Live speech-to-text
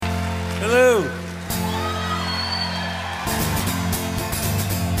Hello.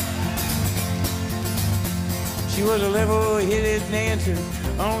 She was a level-headed dancer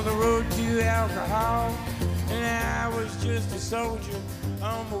on the road to alcohol, and I was just a soldier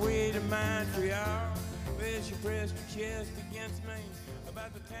on my way to Montreal. Well, she pressed her chest against me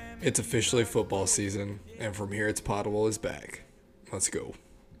about the time. It's officially football season, and From Here It's Potable is back. Let's go.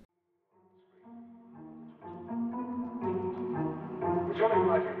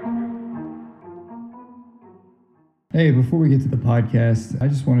 Hey, before we get to the podcast, I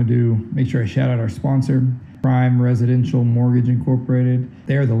just want to make sure I shout out our sponsor, Prime Residential Mortgage Incorporated.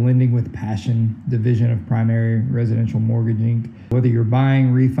 They are the Lending with Passion division of Primary Residential Mortgage Inc. Whether you're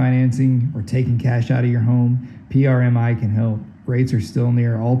buying, refinancing, or taking cash out of your home, PRMI can help. Rates are still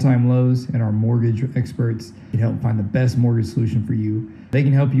near all-time lows, and our mortgage experts can help find the best mortgage solution for you. They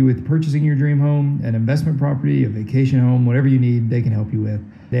can help you with purchasing your dream home, an investment property, a vacation home, whatever you need, they can help you with.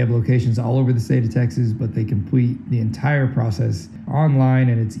 They have locations all over the state of Texas, but they complete the entire process online,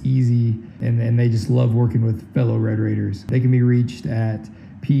 and it's easy, and they just love working with fellow Red Raiders. They can be reached at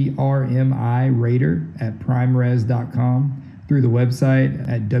prmiraider@primeres.com, through the website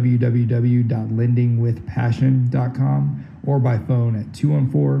at www.lendingwithpassion.com, or by phone at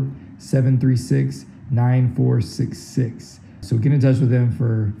 214-736-9466. So get in touch with them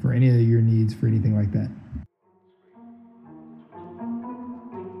for any of your needs for anything like that.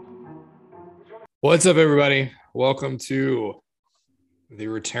 What's up, everybody? Welcome to the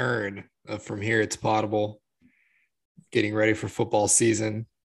return of From Here It's Potable. Getting ready for football season.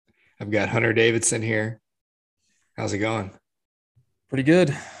 I've got Hunter Davidson here. How's it going? Pretty good.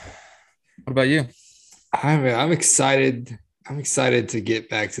 What about you? I'm excited. I'm excited to get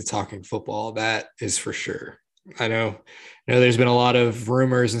back to talking football. That is for sure. I know there's been a lot of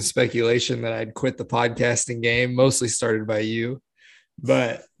rumors and speculation that I'd quit the podcasting game, mostly started by you,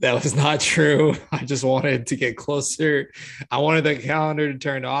 but that was not true. I just wanted to get closer. I wanted the calendar to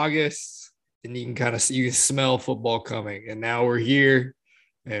turn to August, and you can smell football coming. And now we're here,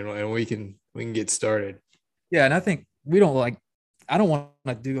 and we can get started. Yeah, and I think I don't want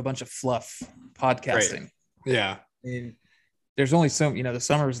to do a bunch of fluff podcasting. Right. Yeah. I mean, there's only the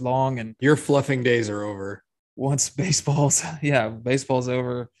summer is long, and your fluffing days are over. Once baseball's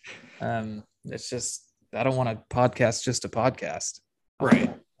over, it's just, I don't want to podcast just a podcast. Right.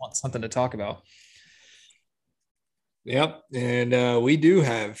 I want something to talk about. Yep. And we do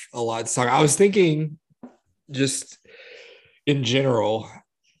have a lot to talk. I was thinking, just in general,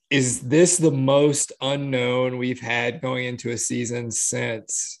 is this the most unknown we've had going into a season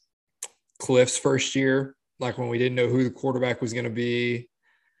since Cliff's first year? Like when we didn't know who the quarterback was going to be.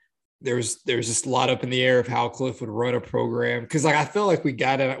 There was just a lot up in the air of how Cliff would run a program. Cause I feel like we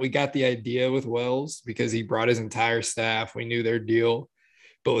got the idea with Wells because he brought his entire staff. We knew their deal,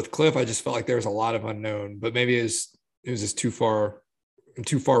 but with Cliff, I just felt like there was a lot of unknown, but maybe it was just too far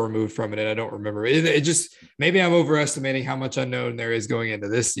removed from it. And I don't remember it just, maybe I'm overestimating how much unknown there is going into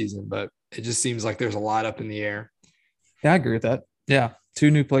this season, but it just seems like there's a lot up in the air. Yeah, I agree with that. Yeah.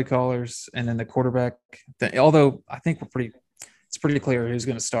 2 new play callers and then the quarterback thing, although I think it's pretty clear who's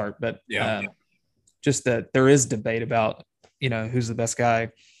going to start, but just that there is debate about, who's the best guy,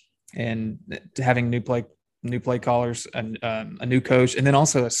 and having new play callers and a new coach, and then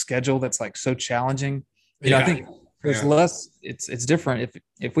also a schedule that's like so challenging. I think there's less, it's different.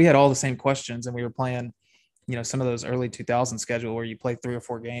 If we had all the same questions and we were playing, some of those early 2000 schedule where you play 3 or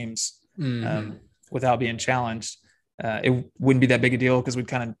 4 games without being challenged, it wouldn't be that big a deal because we'd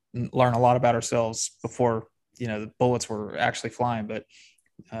kind of learn a lot about ourselves before the bullets were actually flying. But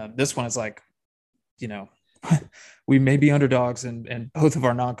this one is like, we may be underdogs in both of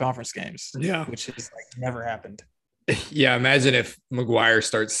our non-conference games, which is like never happened. Yeah, imagine if McGuire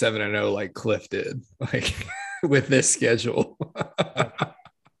starts 7-0 like Cliff did, like with this schedule.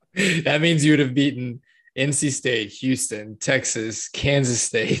 That means you would have beaten NC State, Houston, Texas, Kansas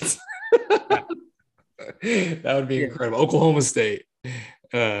State. That would be incredible. Oklahoma State.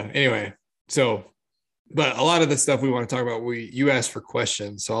 Anyway, but a lot of the stuff we want to talk about, you asked for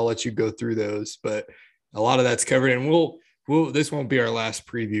questions, so I'll let you go through those. But a lot of that's covered, and this won't be our last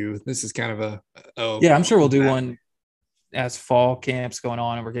preview. This is kind of I'm sure we'll do one as fall camps going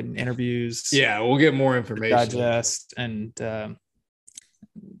on, and we're getting interviews. Yeah, we'll get more information, digest, and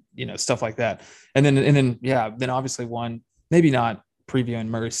stuff like that. And then obviously one, maybe not previewing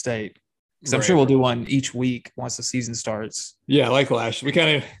Murray State. Because I'm sure we'll do one each week once the season starts. Yeah, like last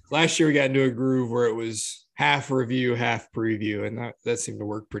year. Last year we got into a groove where it was half review, half preview, and that seemed to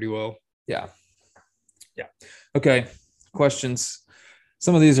work pretty well. Yeah. Okay. Questions.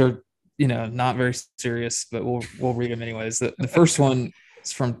 Some of these are, not very serious, but we'll read them anyways. The first one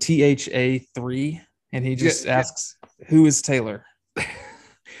It's from THA3, and he just asks, "Who is Taylor?"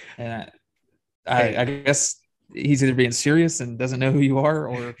 And I guess he's either being serious and doesn't know who you are,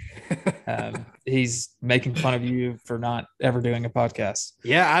 or he's making fun of you for not ever doing a podcast.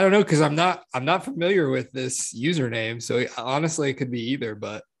 Yeah, I don't know, because I'm not familiar with this username, so honestly, it could be either.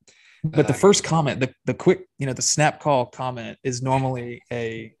 But the first comment, the quick, the snap call comment is normally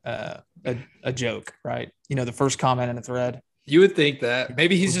a joke, right? The first comment in a thread. You would think that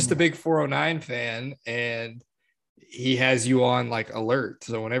maybe he's just a big 409 fan and he has you on like alert.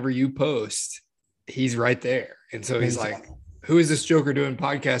 So whenever you post, he's right there. And so he's like, who is this joker doing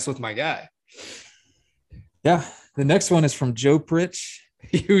podcasts with my guy? Yeah. The next one is from Joe Pritch,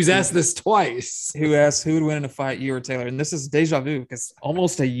 who's asked this twice. Who asked who would win in a fight, you or Taylor? And this is deja vu because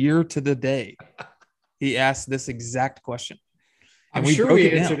almost a year to the day, he asked this exact question. And we sure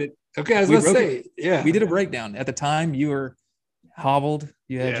we answered it. Okay, I was going to say, yeah. We did a breakdown. At the time, you were hobbled.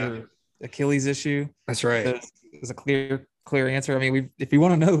 You had your Achilles issue. That's right. It was a clear answer. I mean, if you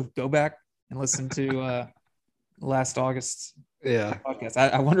want to know, go back and listen to last August podcast.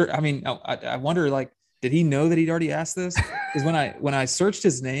 I wonder. I mean, I wonder. Like, did he know that he'd already asked this? Because when I searched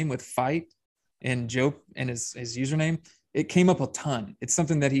his name with fight and Joe and his username, it came up a ton. It's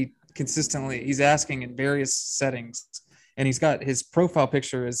something that he's asking in various settings, and he's got his profile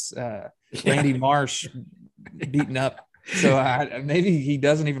picture is Randy Marsh beaten up. So maybe he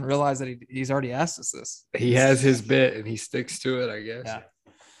doesn't even realize that he's already asked us this. He has his bit and he sticks to it, I guess. Yeah.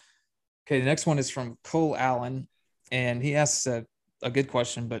 Okay, the next one is from Cole Allen, and he asks a good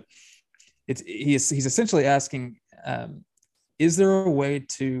question, but he's essentially asking, is there a way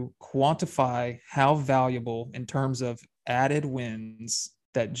to quantify how valuable in terms of added wins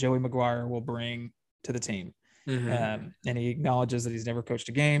that Joey McGuire will bring to the team? Mm-hmm. And he acknowledges that he's never coached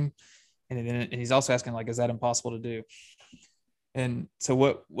a game. And he's also asking, like, is that impossible to do? And so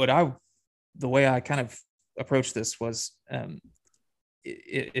the way I kind of approached this was,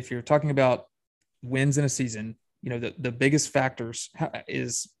 if you're talking about wins in a season, the biggest factors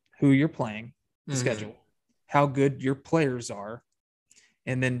is who you're playing, the schedule, how good your players are,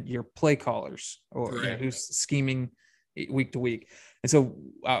 and then your play callers or who's scheming week to week. And so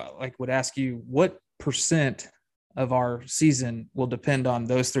I would ask you, what percent of our season will depend on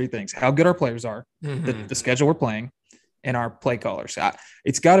those three things: how good our players are, the schedule we're playing, and our play callers.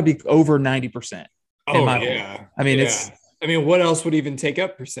 It's got to be over 90%. Oh, yeah. I mean, what else would even take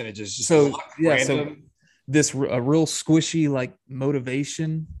up percentages? Just so this a real squishy like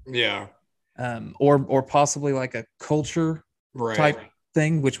motivation, or possibly like a culture type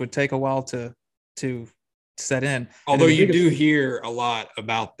thing, which would take a while to set in. Although you do hear a lot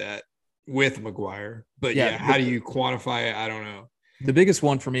about that with McGuire, but how do you quantify it? I don't know. The biggest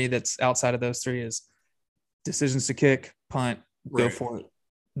one for me that's outside of those three is decisions to kick, punt, go for it.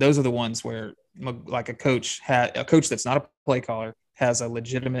 Those are the ones where, like, a coach that's not a play caller has a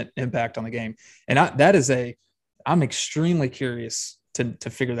legitimate impact on the game. And I'm extremely curious to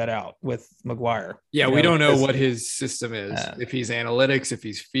figure that out with McGuire. Yeah, we don't know what his system is. If he's analytics, if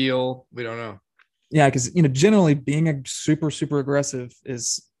he's feel, we don't know. Yeah, because generally being a super, super aggressive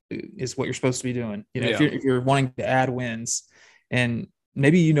is what you're supposed to be doing. If you're wanting to add wins, and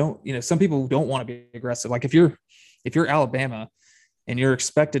maybe some people don't want to be aggressive. Like if you're Alabama and you're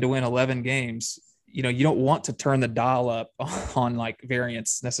expected to win 11 games, you don't want to turn the dial up on like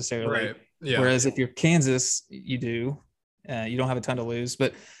variance necessarily. Right. Yeah. Whereas if you're Kansas, you do. You don't have a ton to lose.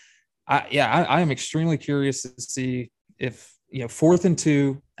 But I am extremely curious to see if 4th and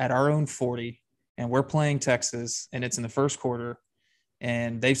 2 at our own 40, and we're playing Texas, and it's in the first quarter,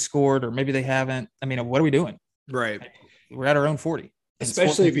 and they've scored, or maybe they haven't. I mean, what are we doing? Right. We're at our own 40.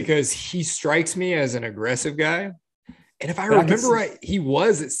 Especially because he strikes me as an aggressive guy. And if I remember right, he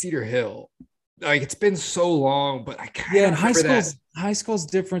was at Cedar Hill. Like, it's been so long, but I kind of remember high school's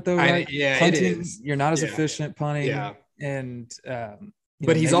different though, right? Punting, it is. You're not as efficient punting. Yeah. And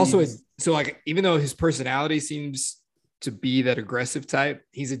but he's also so like, even though his personality seems to be that aggressive type,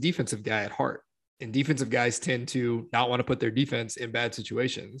 he's a defensive guy at heart. And defensive guys tend to not want to put their defense in bad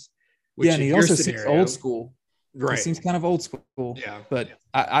situations. And he also seems old school. Right. He seems kind of old school. Yeah. But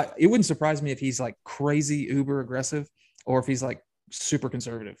it wouldn't surprise me if he's like crazy uber aggressive, or if he's like super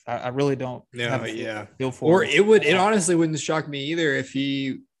conservative. I really don't feel for it. Or it honestly wouldn't shock me either if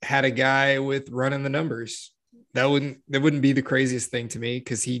he had a guy with running the numbers. That wouldn't be the craziest thing to me,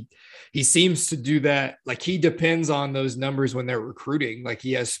 because he seems to do that. Like, he depends on those numbers when they're recruiting. Like,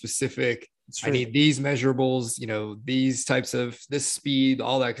 he has specific, I need these measurables, these types of this speed,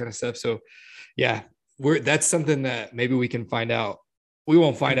 all that kind of stuff. So yeah, that's something that maybe we can find out. We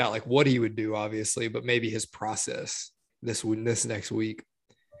won't find out like what he would do, obviously, but maybe his process this next week.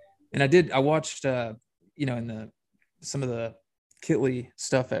 And I watched, in some of the Kitley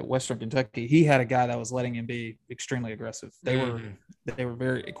stuff at Western Kentucky, he had a guy that was letting him be extremely aggressive. They were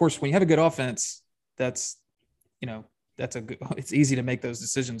very, of course, when you have a good offense, it's easy to make those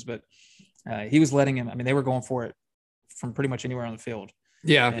decisions, but he was letting him, I mean, they were going for it from pretty much anywhere on the field.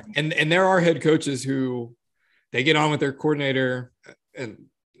 Yeah. And there are head coaches who they get on with their coordinator and,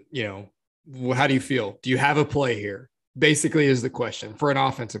 how do you feel? Do you have a play here? Basically is the question for an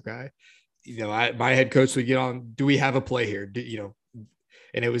offensive guy. My head coach would get on, do we have a play here?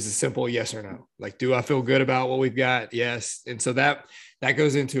 And it was a simple yes or no. Like, do I feel good about what we've got? Yes. And so that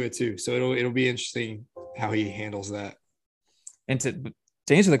goes into it too. So it'll be interesting how he handles that. And to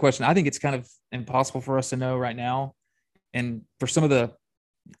answer the question, I think it's kind of impossible for us to know right now. And for some of the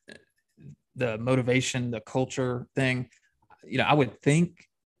motivation, the culture thing, I would think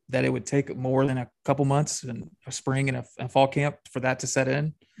that it would take more than a couple months and a spring and a fall camp for that to set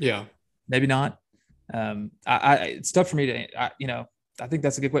in. Yeah. Maybe not. It's tough for me to, I think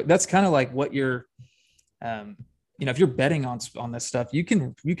that's a good way. That's kind of like what you're, if you're betting on this stuff, you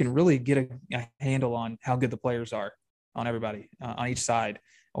can really get a handle on how good the players are on everybody on each side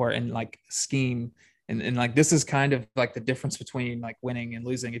and like scheme. And like, this is kind of like the difference between like winning and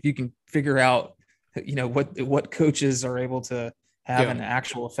losing. If you can figure out, what coaches are able to have an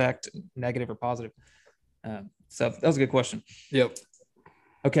actual effect, negative or positive. So that was a good question. Yep.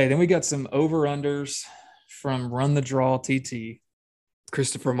 Okay. Then we got some over-unders from Run the Draw TT.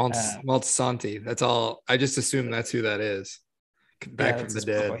 Christopher Moltisanti. That's all. I just assume that's who that is. Back from the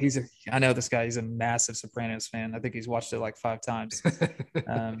dead. I know this guy. He's a massive Sopranos fan. I think he's watched it like 5 times.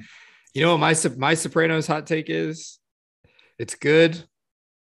 What my Sopranos hot take is? It's good,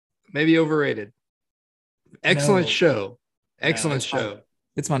 maybe overrated. Excellent show. Excellent show.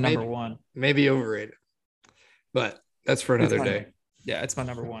 It's my number one. Maybe overrated, but that's for another day. Yeah, it's my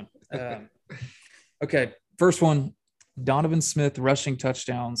number one. Okay, first one. Donovan Smith rushing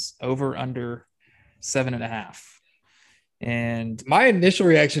touchdowns over under 7.5. And my initial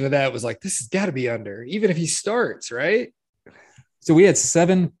reaction to that was like, this has got to be under, even if he starts, right? So we had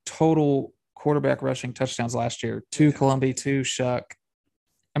 7 total quarterback rushing touchdowns last year. 2 Columbi, 2 Shuck.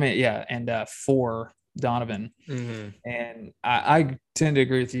 And 4 Donovan. Mm-hmm. And I tend to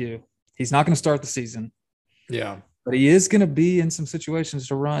agree with you. He's not going to start the season. Yeah. But he is going to be in some situations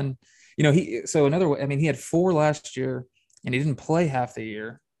to run. He had 4 last year and he didn't play half the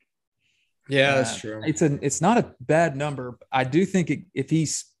year. Yeah, that's true. It's not a bad number. I do think if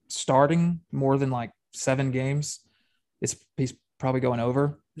he's starting more than like 7 games, he's probably going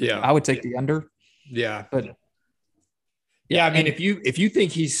over. Yeah. I would take the under. Yeah. But yeah, I mean, if you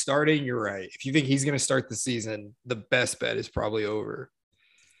think he's starting, you're right. If you think he's going to start the season, the best bet is probably over.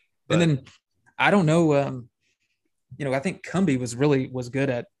 But, and then I don't know. I think Cumby was good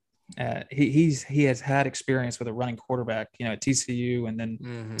at. He has had experience with a running quarterback, at TCU and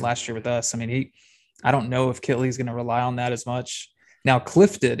then last year with us. I mean, I don't know if Kitley's going to rely on that as much. Now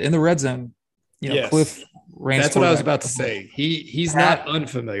Cliff did in the red zone. Yes. Cliff ran. That's what I was about to say. He's not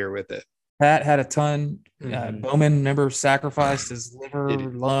unfamiliar with it. Pat had a ton. Bowman, remember, sacrificed his liver,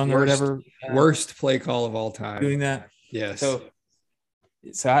 lung, or whatever. Worst play call of all time. Doing that. Yes. So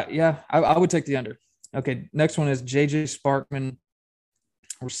I would take the under. Okay, next one is JJ Sparkman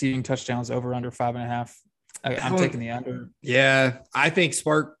receiving touchdowns over under 5.5. I'm taking the under. Yeah, I think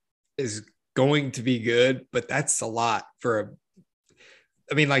Spark is going to be good, but that's a lot for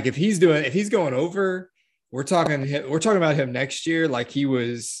if he's going over, we're talking about him next year like he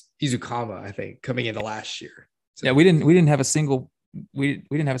was Izukama, I think, coming into last year. So. Yeah, we didn't have a single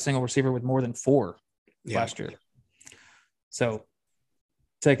receiver with more than 4 last year. So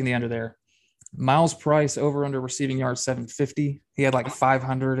taking the under there. Miles Price over under receiving yards 750. He had like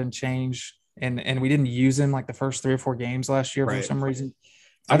 500 and change, and we didn't use him like the first 3 or 4 games last year for some reason.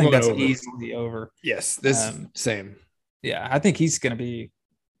 I think that's easily over. Yes, this same. Yeah, I think he's going to be.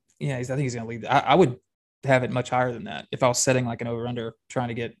 Yeah, I think he's going to lead. I would have it much higher than that if I was setting like an over under, trying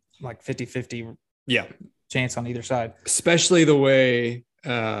to get like 50-50 chance on either side. Especially the way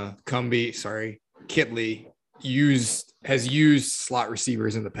Kitley has used slot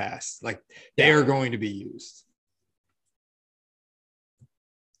receivers in the past. Like they are going to be used.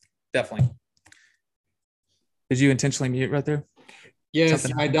 Definitely. Did you intentionally mute right there?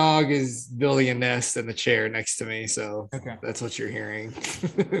 Yes, my dog is building a nest in the chair next to me, so that's what you're hearing.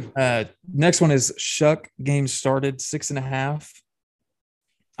 Next one is Shuck. Game started 6.5.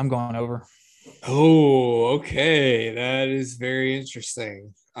 I'm going over. Oh, okay. That is very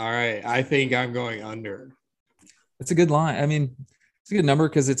interesting. All right. I think I'm going under. It's a good line. I mean, it's a good number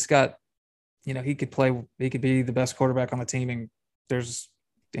because it's got, he could be the best quarterback on the team, and there's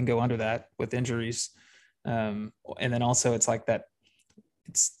and go under that with injuries. And then also it's like that.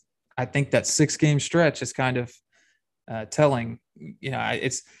 I think that 6-game stretch is kind of telling.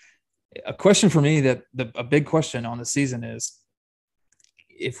 It's a question for me that a big question on the season is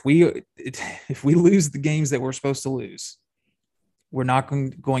if we lose the games that we're supposed to lose, we're not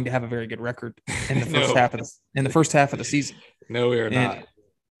going to have a very good record in the first half of the season. No, we are not.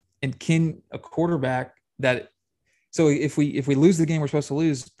 And can a quarterback so if we lose the game we're supposed to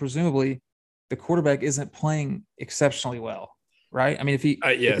lose, presumably the quarterback isn't playing exceptionally well, right? I mean,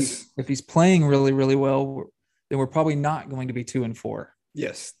 if he's playing really, really well, then we're probably not going to be 2-4.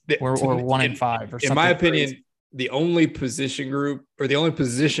 Yes. Or 1-5 or something. In my opinion, crazy. The only position group or the only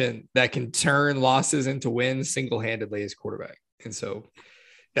position that can turn losses into wins single-handedly is quarterback. And so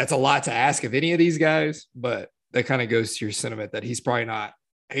that's a lot to ask of any of these guys, but that kind of goes to your sentiment that he's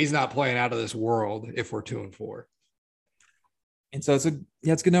not playing out of this world if we're 2-4. And so it's a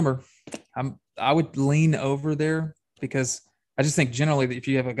good number. I would lean over there because I just think generally that if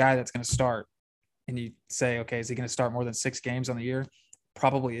you have a guy that's going to start and you say, okay, is he going to start more than 6 games on the year?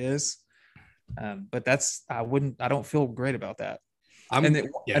 Probably is. But I don't feel great about that.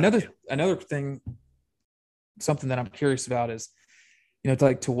 Another thing, something that I'm curious about is,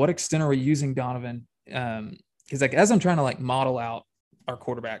 to what extent are we using Donovan? Because as I'm trying to model out our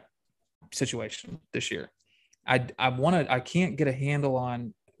quarterback situation this year, I can't get a handle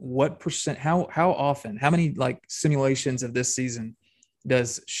on what percent, how often, how many simulations of this season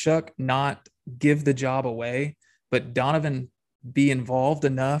does Shough not give the job away, but Donovan be involved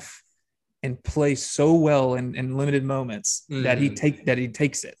enough and play so well in limited moments that he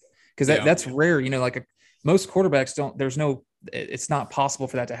takes it. Because that's rare, most quarterbacks don't, it's not possible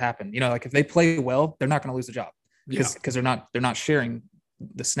for that to happen. If they play well, they're not going to lose the job because they're not sharing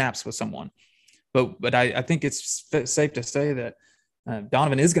the snaps with someone. But I think it's safe to say that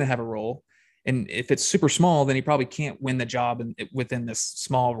Donovan is going to have a role. And if it's super small, then he probably can't win the job within this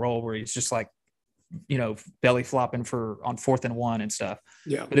small role where he's just belly flopping on 4th and 1 and stuff.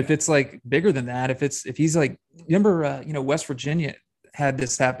 Yeah. But if it's bigger than that, if he's remember, West Virginia had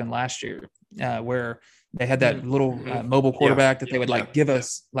this happen last year where they had that little mobile quarterback that they would give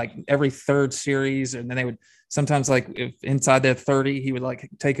us every third series. And then they would sometimes if inside their 30, he would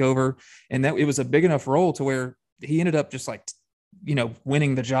take over. And that it was a big enough role to where he ended up just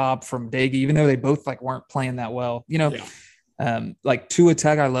winning the job from Daigie, even though they both weren't playing that well, Tua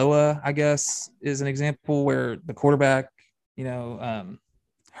Tagovailoa, I guess, is an example where the quarterback,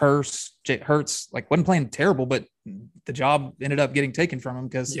 Hurts wasn't playing terrible, but the job ended up getting taken from him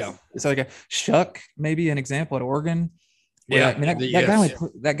because it's a Shough, maybe an example at Oregon.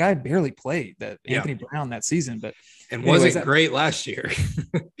 That guy barely played. Anthony Brown that season, but wasn't great last year.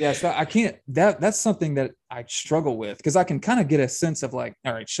 So I can't. That's something that I struggle with because I can kind of get a sense of all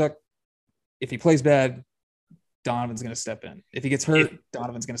right, Shough, if he plays bad, Donovan's going to step in. If he gets hurt,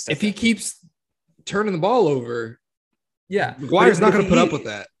 Donovan's going to step in. If he keeps turning the ball over, McGuire's not going to put up with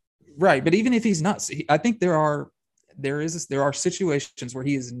that. Right, but even if he's not, I think there are situations where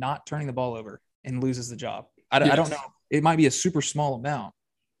he is not turning the ball over and loses the job. I don't know. It might be a super small amount,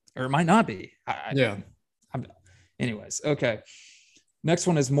 or it might not be. Anyways, okay. Next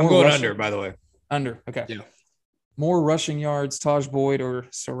one is more. I'm going under, by the way. Under, okay. Yeah. More rushing yards, Tajh Boyd or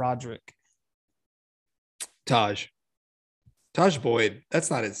SaRodorick? Tajh Boyd. That's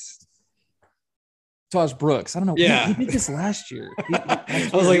not his. Tahj Brooks. I don't know. Yeah. He did this last year. I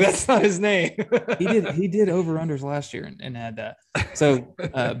was that's not his name. He did over-unders last year and had that. So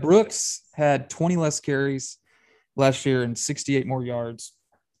Brooks had 20 less carries last year and 68 more yards.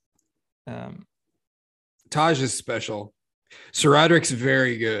 Tajh is special. SaRodorick's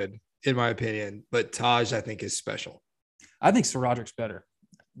very good, in my opinion, but Tajh, I think, is special. I think SaRodorick's better.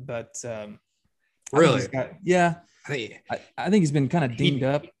 But really? I think he's been kind of dinged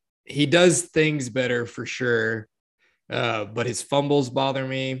up. He does things better for sure, but his fumbles bother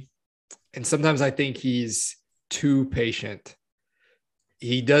me. And sometimes I think he's too patient.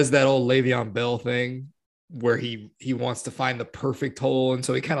 He does that old Le'Veon Bell thing where he wants to find the perfect hole. And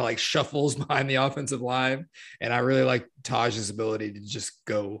so he kind of shuffles behind the offensive line. And I really like Taj's ability to just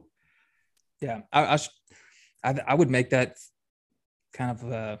go. Yeah, I would make that kind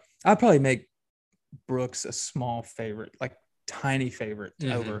of I'd probably make Brooks a small favorite, tiny favorite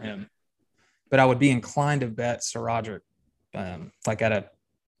over him, but I would be inclined to bet SaRodorick at a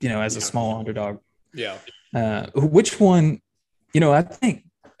as a small underdog. Which one, I think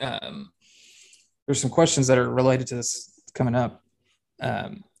there's some questions that are related to this coming up.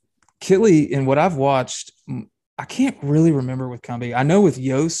 Kittley, in what I've watched, I can't really remember with Cumbie. I know with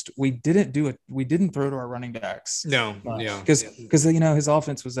Yost, we didn't throw to our running backs. No, because his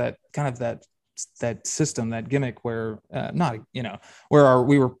offense was that kind of that system, that gimmick where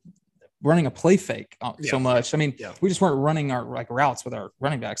we were running a play fake so much. I mean, we just weren't running our routes with our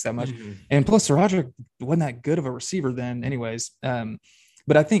running backs that much. Mm-hmm. And plus, SaRodorick wasn't that good of a receiver then, anyways.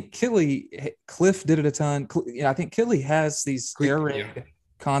 But I think Cliff did it a ton. I think Kittley has these air raid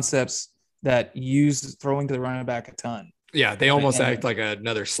concepts that use throwing to the running back a ton. Yeah, they almost act like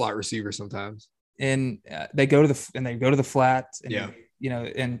another slot receiver sometimes. And they go to the flat. And,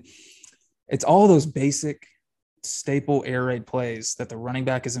 and it's all those basic staple air raid plays that the running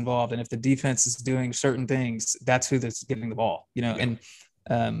back is involved. And if the defense is doing certain things, that's who that's getting the ball. And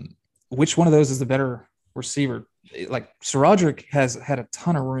which one of those is the better receiver? Like SaRodorick has had a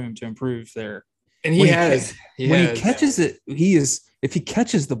ton of room to improve there. And he catches it, if he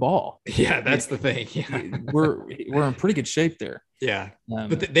catches the ball. Yeah, that's the thing. Yeah. We're in pretty good shape there. Yeah.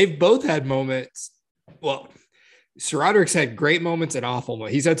 But they've both had moments. Well, SaRodorick's had great moments and awful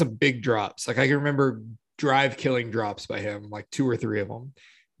moments. He's had some big drops. Like I can remember drive killing drops by him, like 2 or 3 of them.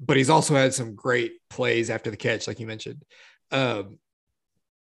 But he's also had some great plays after the catch, like you mentioned.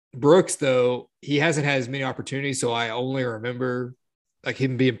 Brooks, though, he hasn't had as many opportunities, so I only remember like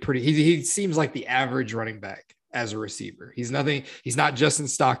him being pretty. He seems like the average running back as a receiver. He's not Justin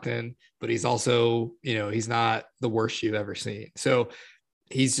Stockton, but he's also, he's not the worst you've ever seen. So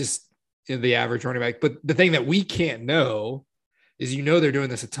he's just the average running back. But the thing that we can't know is, they're doing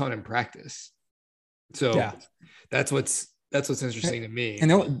this a ton in practice. So that's what's interesting to me. And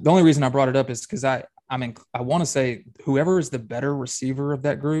the only reason I brought it up is because I want to say whoever is the better receiver of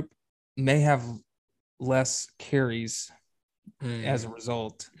that group may have less carries as a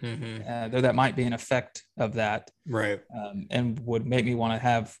result. Mm-hmm. Though that might be an effect of that. Right. And would make me want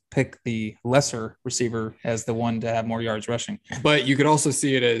to pick the lesser receiver as the one to have more yards rushing. But you could also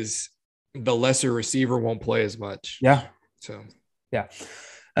see it as the lesser receiver won't play as much. Yeah. So, yeah.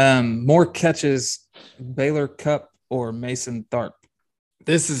 More catches, Baylor Cupp or Mason Tharp?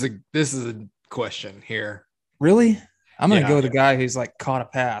 This is a question here. Really? I'm going to go with the guy who's like caught a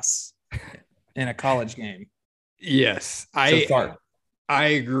pass in a college game. Yes. I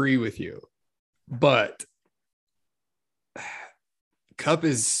agree with you, but Cupp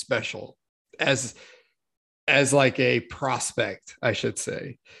is special as like a prospect, I should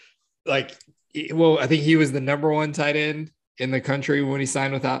say. Like, well, I think he was the number 1 tight end in the country when he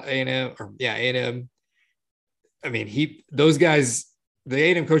signed with A&M. A&M. I mean, those guys, the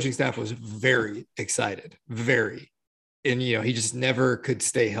A&M coaching staff was very excited, very. And, he just never could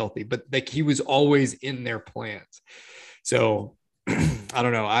stay healthy, but like he was always in their plans. So I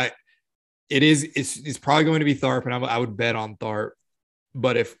don't know. It's probably going to be Tharp, and I would bet on Tharp.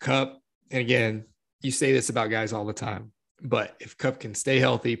 But if Cupp, and again, you say this about guys all the time, but if Cupp can stay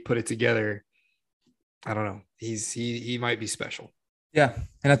healthy, put it together, I don't know. He might be special. Yeah.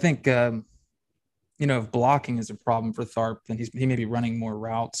 And I think, if blocking is a problem for Tharp, then he may be running more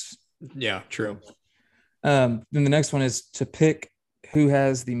routes. Yeah, true. Then the next one is to pick who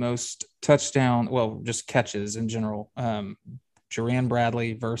has the most just catches in general. Jerand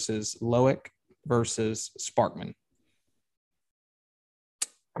Bradley versus Loic versus Sparkman.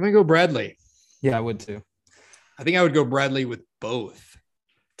 I'm going to go Bradley. Yeah, I would too. I think I would go Bradley with both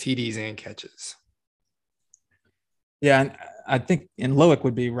TDs and catches. Yeah, and I think Loic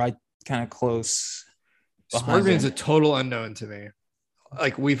would be right kind of close. Sparkman's a total unknown to me.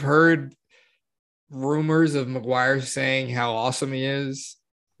 Like, we've heard rumors of McGuire saying how awesome he is,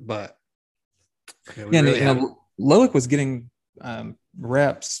 but Loic was getting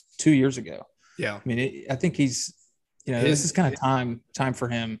reps 2 years ago. Yeah, I mean, I think he's this is kind of time for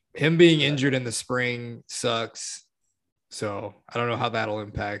him. Him being injured in the spring sucks, so I don't know how that'll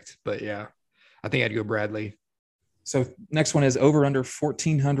impact, but yeah, I think I'd go Bradley. So next one is over under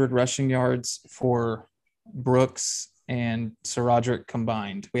 1,400 rushing yards for Brooks and SaRodorick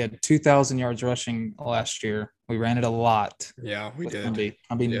combined. We had 2,000 yards rushing last year. We ran it a lot. Yeah, we did. Cumbie.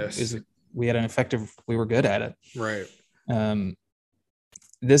 I mean, yes. We were good at it. Right.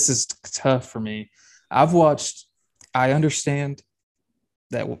 This is tough for me. I understand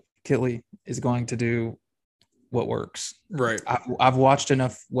that Kittley is going to do what works. Right. I've watched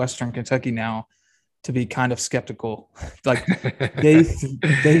enough Western Kentucky now to be kind of skeptical. Like they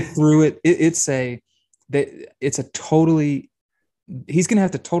threw it. He's going to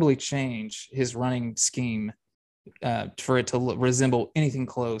have to totally change his running scheme for it to resemble anything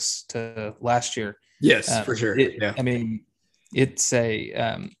close to last year. Yes, for sure. I mean, it's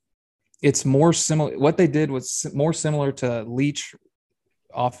more similar. What they did was more similar to Leach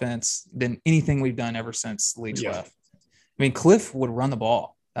offense than anything we've done ever since Leach left. I mean, Cliff would run the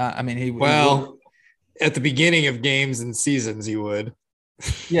ball. I mean, he would. At the beginning of games and seasons, he would.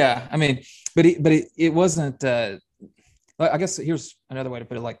 Yeah, I mean, but it wasn't. I guess here's another way to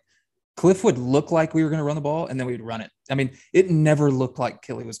put it: like Cliff would look like we were going to run the ball, and then we'd run it. I mean, it never looked like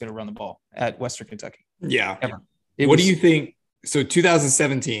Killy was going to run the ball at Western Kentucky. Yeah. Ever. What do you think? So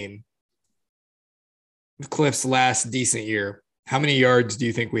 2017, Cliff's last decent year. How many yards do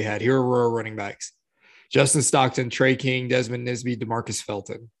you think we had? Here are our running backs: Justin Stockton, Trey King, Desmond Nisby, DeMarcus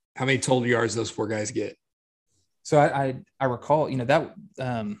Felton. How many total yards those 4 guys get? So I recall, that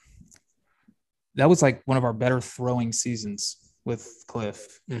was like one of our better throwing seasons with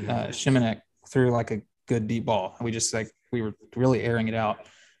Cliff. Shimanek threw like a good deep ball. We were really airing it out.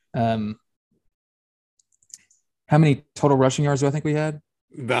 How many total rushing yards do I think we had?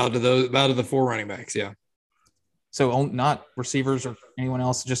 About of the 4 running backs. Yeah. So not receivers or anyone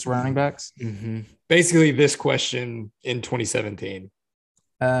else, just running backs. Mm-hmm. Basically this question in 2017.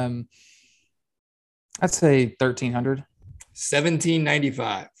 I'd say 1,300.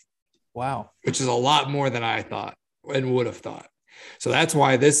 1,795. Wow. Which is a lot more than I thought and would have thought. So that's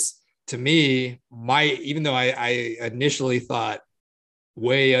why this, to me, even though I initially thought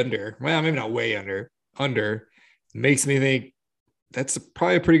way under, well, maybe not way under, makes me think that's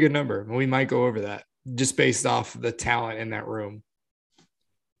probably a pretty good number. We might go over that just based off the talent in that room.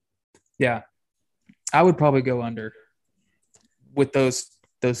 Yeah. I would probably go under with those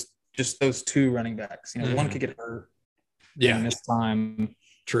 2 running backs. One could get hurt. Yeah. This time.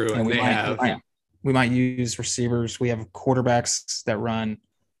 True. And we might use receivers. We have quarterbacks that run.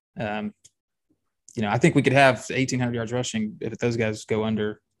 I think we could have 1,800 yards rushing if those guys go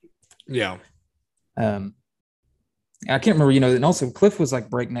under. Yeah. I can't remember, and also Cliff was like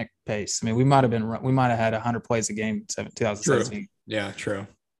breakneck pace. I mean, we might have had 100 plays a game in 2017. True. Yeah, true.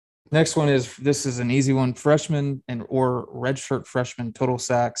 Next one this is an easy one. Freshman or redshirt freshman total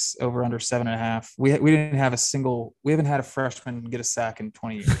sacks over under 7.5. We haven't had a freshman get a sack in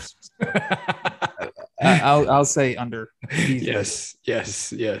 20 years. I'll say under. Yes,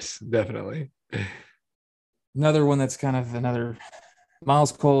 definitely. Another one that's kind of another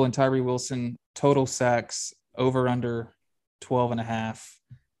Miles Cole and Tyree Wilson total sacks over under 12.5.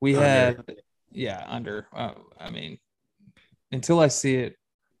 We had under. I mean, until I see it.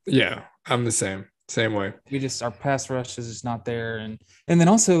 Yeah, I'm the same way. Our pass rush is just not there. And then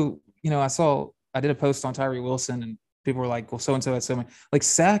also, I did a post on Tyree Wilson and people were like, well, so-and-so had so many. Like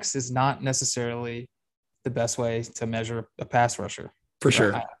sacks is not necessarily the best way to measure a pass rusher. For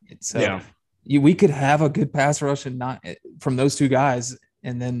sure. We could have a good pass rush and not from those 2 guys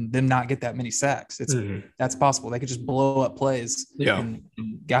and then them not get that many sacks. That's possible. They could just blow up plays. Yeah. And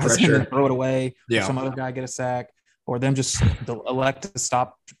guys can throw it away. Yeah. Or some other guy get a sack. Or them just elect to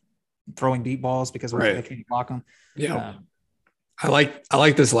stop throwing deep balls because they can't block them. Yeah, I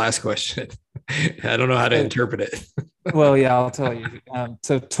like this last question. I don't know how to interpret it. Well, yeah, I'll tell you.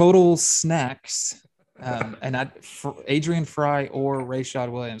 So total snacks, and Adrian Fry or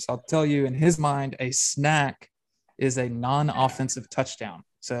Rashad Williams. I'll tell you, in his mind, a snack is a non-offensive touchdown.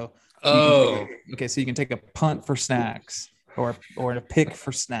 So so you can take a punt for snacks or a pick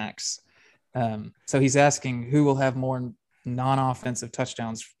for snacks. So he's asking who will have more non-offensive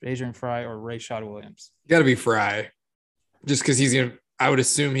touchdowns, Adrian Fry or Rashad Williams? Got to be Fry, just because I would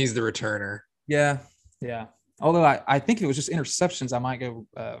assume he's the returner. Yeah. Although I think if it was just interceptions, I might go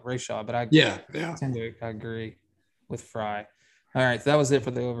Rashad, but I tend to agree with Fry. All right, so that was it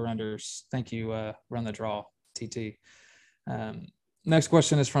for the over-unders. Thank you, Run the Draw, TT. Next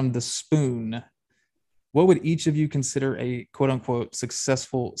question is from The Spoon. What would each of you consider a quote-unquote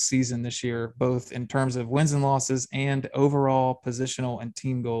successful season this year, both in terms of wins and losses and overall positional and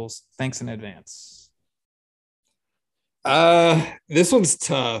team goals? Thanks in advance. This one's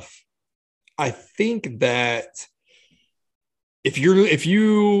tough. I think that if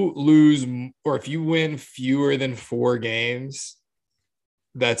you lose or if you win fewer than 4 games,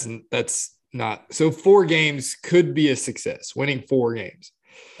 that's not. So 4 games could be a success, winning 4 games.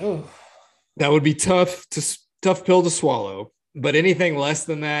 Oh. That would be tough pill to swallow, but anything less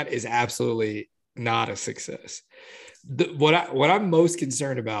than that is absolutely not a success. What I'm most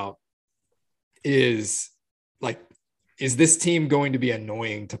concerned about is this team going to be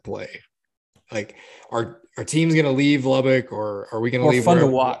annoying to play? Like, are teams going to leave Lubbock, or are we going to leave? Fun to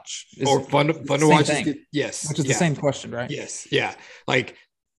watch, or fun to watch? Yes, which is the same question, right? Yes, yeah. Like,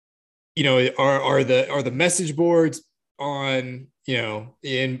 are the message boards on?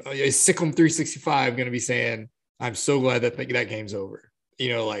 In Sikkim 365 going to be saying, I'm so glad that game's over.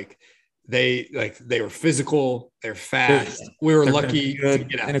 They were physical. They're fast. We were lucky to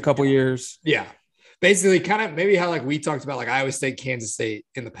get out in a couple years. Yeah. Basically kind of maybe how like we talked about like Iowa State, Kansas State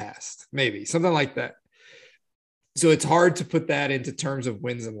in the past, maybe something like that. So it's hard to put that into terms of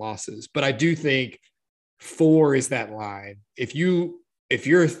wins and losses, but I do think 4 is that line. If you're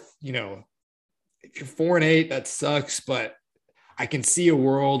 4-8, that sucks, but I can see a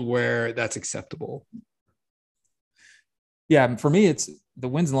world where that's acceptable. Yeah, for me, it's the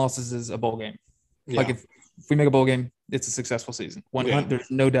wins and losses is a bowl game. Yeah. Like if we make a bowl game, it's a successful season. There's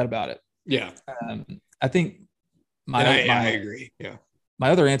no doubt about it. Yeah. I think I agree. Yeah. My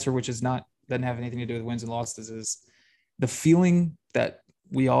other answer, which doesn't have anything to do with wins and losses, is the feeling that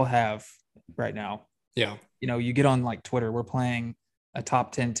we all have right now. Yeah. You get on like Twitter, we're playing a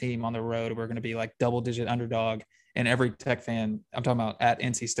top 10 team on the road. We're going to be like double-digit underdog. And every Tech fan, I'm talking about at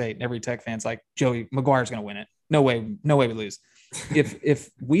NC State, and every Tech fan's like, Joey McGuire's going to win it. No way we lose. If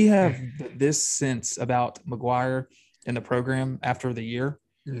we have this sense about McGuire and the program after the year,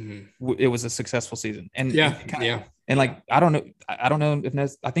 it was a successful season. And and like I don't know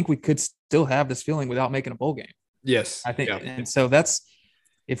if I think we could still have this feeling without making a bowl game. Yes, I think, and so that's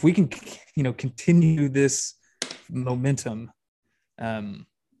if we can continue this momentum,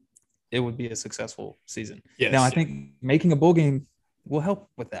 it would be a successful season. Yes. Now I think making a bowl game will help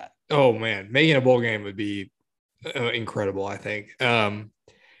with that. Oh man, making a bowl game would be incredible. I think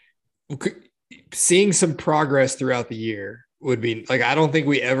seeing some progress throughout the year would be like, I don't think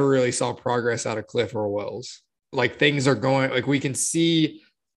we ever really saw progress out of Cliff or Wells. Like things are going, like we can see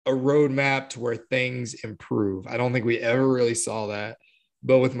a roadmap to where things improve. I don't think we ever really saw that.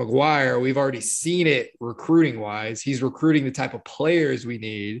 But with McGuire, we've already seen it recruiting wise. He's recruiting the type of players we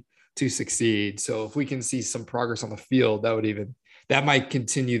need to succeed. So if we can see some progress on the field, that might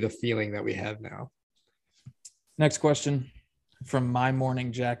continue the feeling that we have now. Next question from My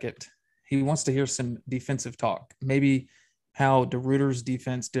Morning Jacket. He wants to hear some defensive talk. Maybe how DeRuyter's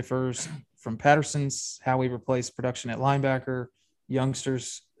defense differs from Patterson's, how we replace production at linebacker,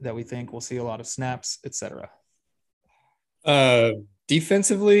 youngsters that we think will see a lot of snaps, etc.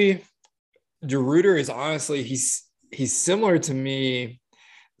 Defensively, DeRuyter is honestly, he's similar to me.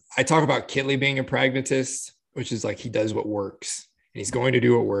 I talk about Kittley being a pragmatist, which is like he does what works. And he's going to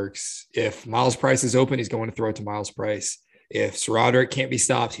do what works. If Miles Price is open, he's going to throw it to Miles Price. If SaRodorick can't be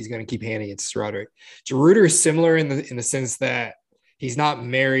stopped, he's going to keep handing it to SaRodorick. DeRuyter is similar in the sense that he's not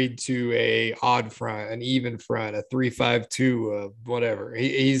married to a odd front, an even front, a 3-5-2, whatever.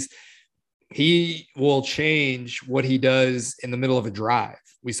 He will change what he does in the middle of a drive.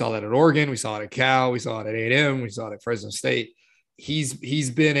 We saw that at Oregon. We saw it at Cal. We saw it at A&M. We saw it at Fresno State. He's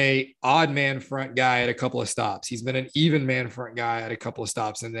been a odd man front guy at a couple of stops. He's been an even man front guy at a couple of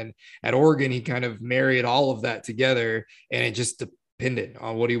stops. And then at Oregon, he kind of married all of that together, and it just depended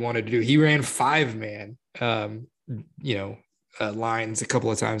on what he wanted to do. He ran 5-man, lines a couple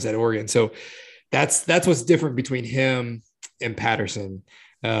of times at Oregon. So that's what's different between him and Patterson.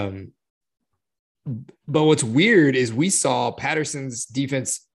 But what's weird is we saw Patterson's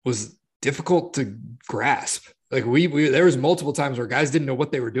defense was difficult to grasp. Like there was multiple times where guys didn't know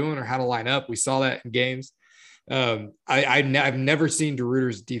what they were doing or how to line up. We saw that in games. I've never seen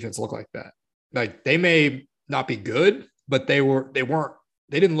DeRuyter's defense look like that. Like they may not be good, but they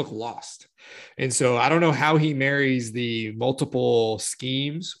didn't look lost. And so I don't know how he marries the multiple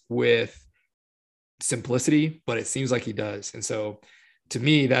schemes with simplicity, but it seems like he does. And so to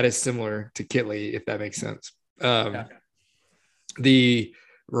me, that is similar to Kittley, if that makes sense. The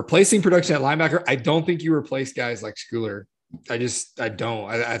replacing production at linebacker, I don't think you replace guys like Schooler. I don't.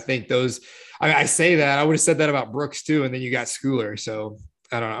 I think I say that. I would have said that about Brooks too, and then you got Schooler. So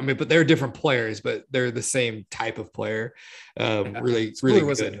I don't know. I mean, but they're different players, but they're the same type of player. Really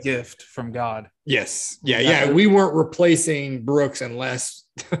was good. A gift from God. Yes. Yeah. We weren't replacing Brooks unless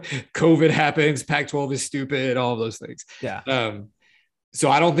COVID happens, Pac-12 is stupid, all of those things. Yeah. So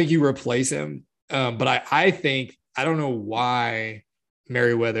I don't think you replace him. But I think, I don't know why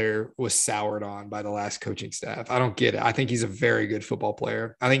Merriweather was soured on by the last coaching staff. I don't get it. I think he's a very good football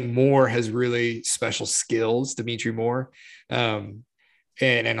player. I think Moore has really special skills, Dimitri Moore, and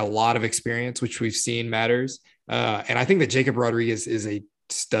a lot of experience, which we've seen matters. And I think that Jacob Rodriguez is a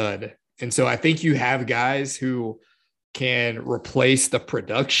stud. And so I think you have guys who can replace the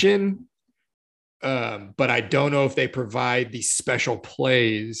production, but I don't know if they provide the special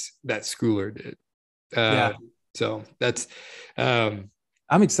plays that Schooler did. So that's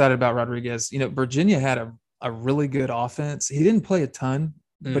I'm excited about Rodriguez. Virginia had a really good offense. He didn't play a ton,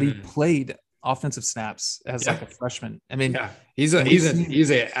 but he played offensive snaps as like a freshman. I mean, he's an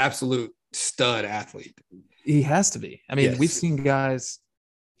absolute stud athlete. He has to be. I mean, we've seen guys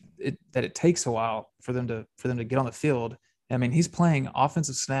it takes a while for them to get on the field. I mean, he's playing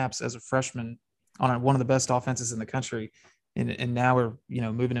offensive snaps as a freshman on one of the best offenses in the country. And now we're,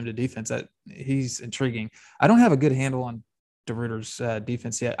 moving him to defense. That he's intriguing. I don't have a good handle on DeRuyter's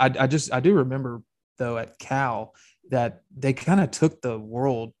defense yet. I do remember though at Cal that they kind of took the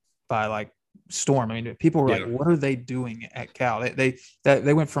world by like storm. I mean, people were like, what are they doing at Cal?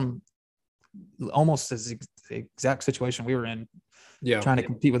 They went from almost the exact situation we were in, trying to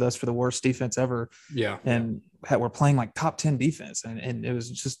compete with us for the worst defense ever. And we're playing like top 10 defense. And it was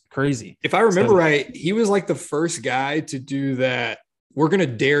just crazy. If I remember right, he was like the first guy to do that. We're going to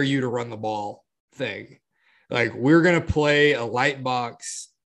dare you to run the ball thing. Like, we're going to play a light box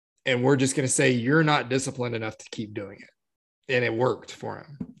and we're just going to say, you're not disciplined enough to keep doing it. And it worked for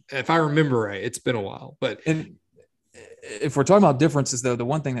him. If I remember right, it's been a while, but if we're talking about differences though, the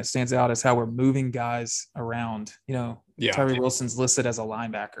one thing that stands out is how we're moving guys around, Tyree Wilson's listed as a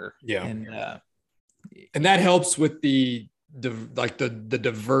linebacker. And that helps with the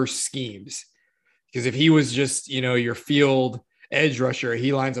diverse schemes. Because if he was just, your field edge rusher,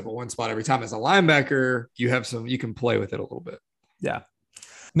 he lines up at one spot every time. As a linebacker, you can play with it a little bit. Yeah.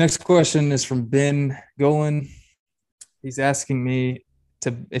 Next question is from Ben Golan. He's asking me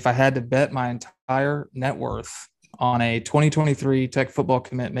if I had to bet my entire net worth on a 2023 Tech football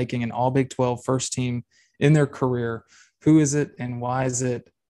commit making an all Big 12 first team in their career, who is it and why is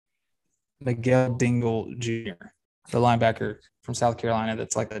it Miguel Dingle Jr., the linebacker from South Carolina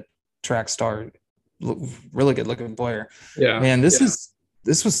that's like a track star, really good looking player. Yeah, man, this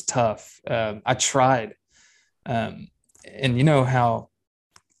was tough. I tried, and you know how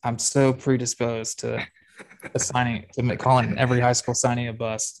I'm so predisposed to calling every high school signing a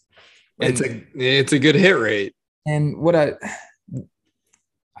bust. And it's a good hit rate. And what I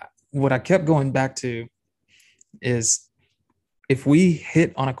kept going back to is if we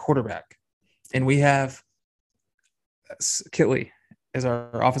hit on a quarterback and we have Kitley as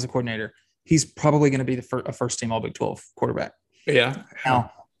our offensive coordinator, he's probably going to be a first team all Big 12 quarterback. Yeah.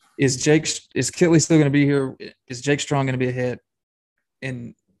 Now, is Kitley still going to be here? Is Jake Strong going to be a hit?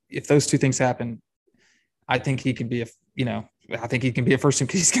 And if those two things happen, I think he can be I think he can be a first team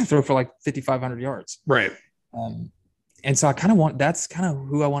because he's going to throw for like 5,500 yards. Right. And so that's kind of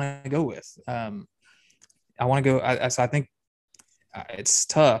who I want to go with. I want to go. So I think it's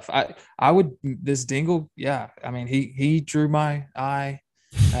tough. This Dingle. Yeah. I mean, he drew my eye.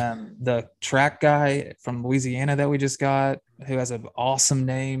 The track guy from Louisiana that we just got, who has an awesome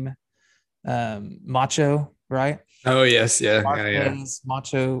name, Macho, right? Oh yes. Yeah.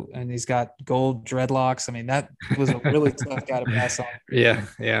 Macho. And he's got gold dreadlocks. I mean, that was a really tough guy to pass on. Yeah.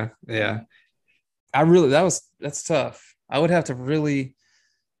 That's tough. I would have to really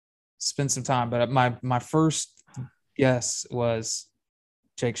spend some time, but my first guess was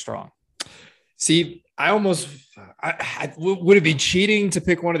Jake Strong. See, would it be cheating to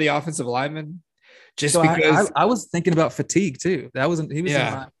pick one of the offensive linemen? Because I was thinking about fatigue too.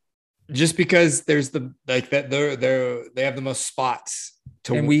 Just because there's they have the most spots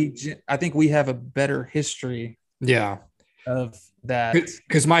I think we have a better history. Yeah. Of that,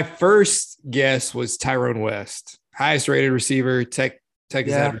 because my first guess was Tyrone West, highest rated receiver. Tech has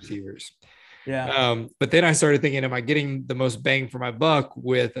had receivers. Yeah. But then I started thinking, am I getting the most bang for my buck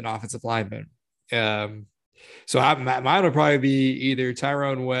with an offensive lineman? So mine would probably be either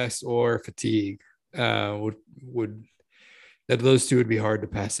Tyrone West or Fatigue. Those two would be hard to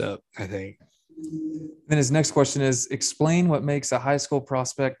pass up, I think. Then his next question is, explain what makes a high school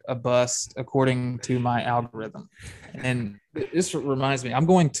prospect a bust according to my algorithm. And this reminds me, I'm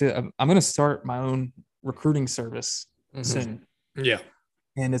going to start my own recruiting service soon. Yeah.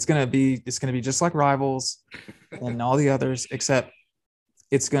 And it's going to be just like Rivals and all the others, except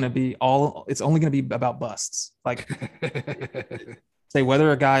it's only going to be about busts. Like say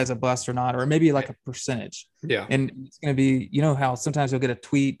whether a guy is a bust or not, or maybe like a percentage. Yeah. And it's going to be, how sometimes you'll get a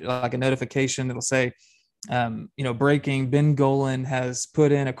tweet, like a notification that'll say, breaking, Ben Golan has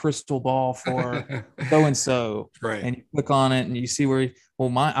put in a crystal ball for so-and-so. Right. And you click on it and you see where,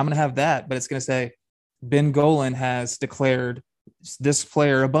 I'm going to have that, but it's going to say Ben Golan has declared this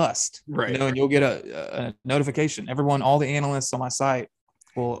player a bust. Right. And you'll get a notification. All the analysts on my site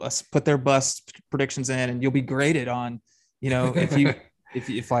will put their bust predictions in, and you'll be graded on, if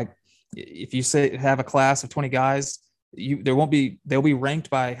you say have a class of 20 guys, they'll be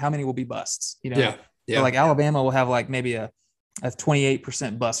ranked by how many will be busts. Yeah. So like Alabama will have like maybe a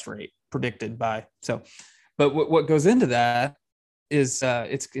 28% bust rate predicted by. So, but what goes into that is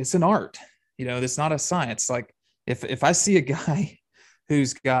it's an art. It's not a science. Like if I see a guy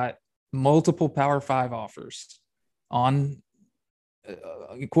who's got multiple Power 5 offers on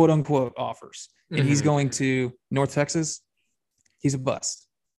quote unquote offers, and he's going to North Texas, he's a bust.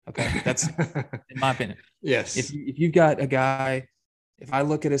 Okay, that's in my opinion. Yes. If you've got a guy, if I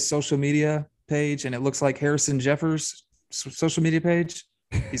look at his social media page and it looks like Harrison Jeffers' social media page,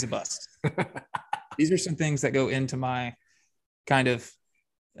 he's a bust. These are some things that go into my kind of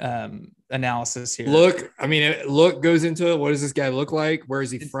analysis here. Look goes into it. What does this guy look like? Where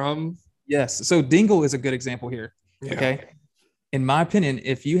is he from? Yes. So Dingle is a good example here. Yeah. Okay. In my opinion,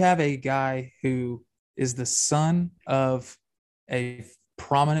 if you have a guy who is the son of a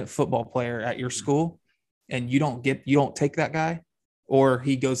prominent football player at your school and you don't take that guy, or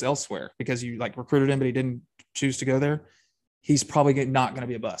he goes elsewhere because you like recruited him, but he didn't choose to go there, he's probably not going to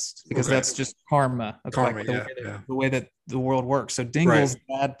be a bust because that's just karma. That's like the way that the world works. So Dingle's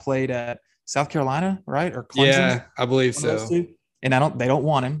dad played at South Carolina, right? Or Clemson? Yeah, I believe so. And they don't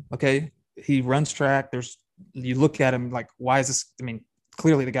want him. Okay. He runs track. You look at him like, why is this? I mean,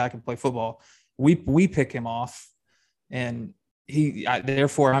 clearly the guy can play football. We pick him off, and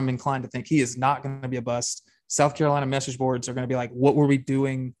therefore I'm inclined to think he is not going to be a bust. South Carolina message boards are going to be like, what were we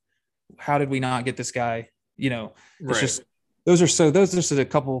doing? How did we not get this guy? It's just, those are just a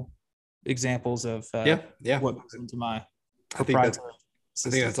couple examples of what goes into my proprietary. I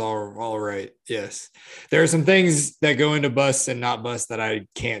think that's all right. Yes. There are some things that go into bust and not bust that I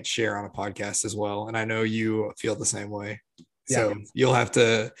can't share on a podcast as well. And I know you feel the same way. So you'll have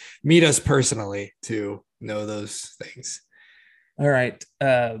to meet us personally to know those things. All right.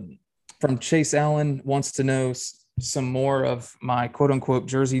 From Chase Allen wants to know some more of my quote unquote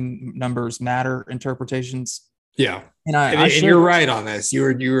jersey numbers matter interpretations. Yeah. And you're right on this. You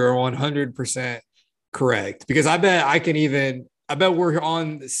are 100% correct, because I bet we're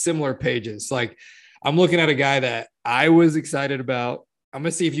on similar pages. Like, I'm looking at a guy that I was excited about. I'm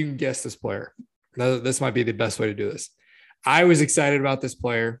going to see if you can guess this player. This might be the best way to do this. I was excited about this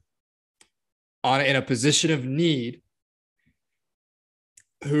player in a position of need,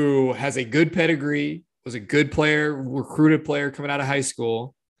 who has a good pedigree, was a good player, recruited player coming out of high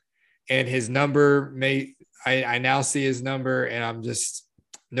school. And his number I now see his number, and I'm just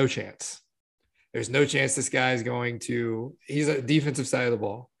no chance. There's no chance this guy is going to. He's a defensive side of the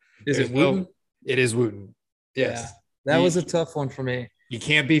ball. Is it Wooten? It is Wooten. Yes. Yeah, that was a tough one for me. You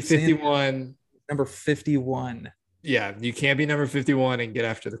can't be 51. Number 51. Yeah, you can't be number 51 and get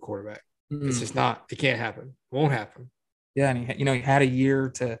after the quarterback. It's just not. It can't happen. It won't happen. Yeah, and he had a year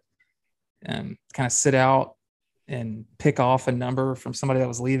to kind of sit out and pick off a number from somebody that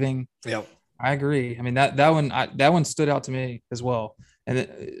was leaving. Yep. I agree. I mean, that one stood out to me as well. And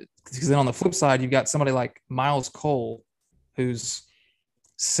because then on the flip side, you've got somebody like Miles Cole, who's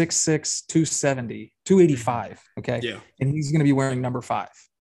 6'6", 270, 285. Okay. Yeah. And he's going to be wearing number 5.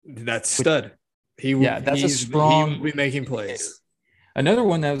 That's stud. That's a strong. He will be making plays. Another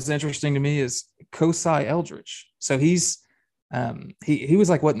one that was interesting to me is Kosai Eldridge. So he's he was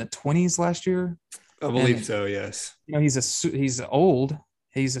like what in the 20s last year. I believe so. Yes. He's old.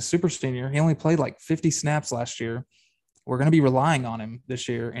 He's a super senior. He only played like 50 snaps last year. We're going to be relying on him this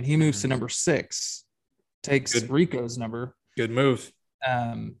year, and he moves to number 6, takes Rico's number. Good move.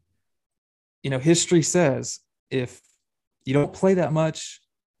 History says if you don't play that much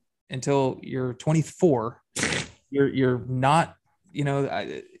until you're 24, you're not.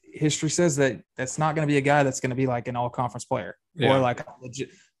 History says that's not going to be a guy that's going to be like an all-conference player or like a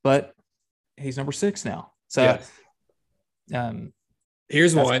legit. But he's number 6 now. So,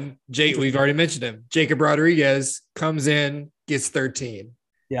 here's one. We've already mentioned him. Jacob Rodriguez comes in, gets 13.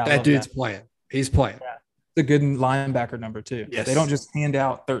 Yeah, that dude's playing. He's playing. Yeah. It's a good linebacker number too. Yes. They don't just hand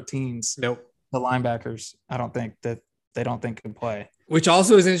out 13s. Nope. The linebackers, I don't think can play. Which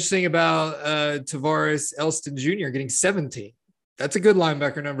also is interesting about Tavares Elston Jr. getting 17. That's a good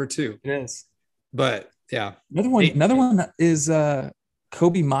linebacker number too. It is. But yeah. Another one is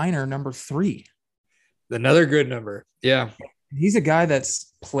Kobe Minor, number 3. Another good number. Yeah. He's a guy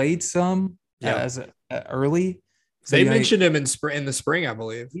that's played some as early. So, they mentioned him in the spring, I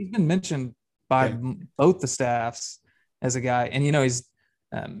believe. He's been mentioned by both the staffs as a guy. And, he's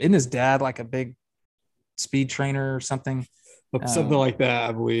isn't his dad like a big speed trainer or something? Something like that,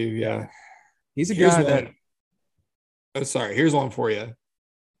 I believe. Yeah. He's a guy that. Oh, sorry. Here's one for you.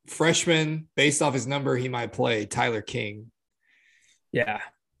 Freshman, based off his number, he might play Tyler King. Yeah.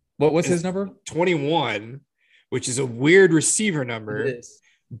 What's his number? 21, which is a weird receiver number. It is.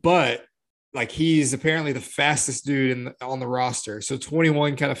 But like he's apparently the fastest dude on the roster. So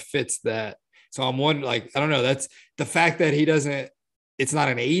 21 kind of fits that. So I'm one, like, I don't know. That's the fact that it's not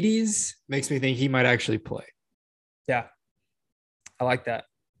an 80s makes me think he might actually play. Yeah. I like that.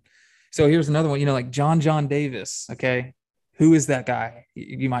 So here's another one, like John Davis, okay, who is that guy?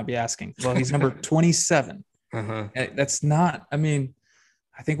 You might be asking. Well, he's number 27. Uh-huh. That's not, I mean,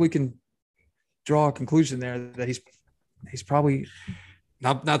 I think we can draw a conclusion there that he's probably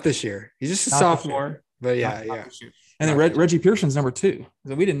not this year. He's just a sophomore, but yeah. And then Reggie Pearson's number 2.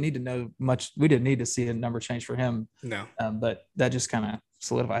 So we didn't need to know much. We didn't need to see a number change for him. No. But that just kind of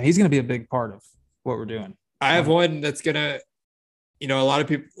solidified. He's going to be a big part of what we're doing. I have one that's going to, a lot of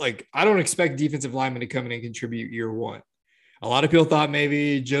people, like, I don't expect defensive linemen to come in and contribute year one. A lot of people thought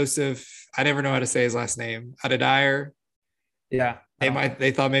maybe Joseph, I never know how to say his last name, Adedire. Yeah. They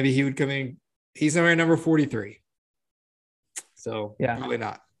thought maybe he would come in. He's number 43. So yeah, probably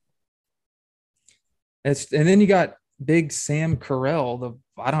not. And then you got big Sam Carell,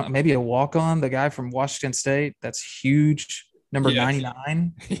 maybe a walk-on, the guy from Washington State. That's huge. Number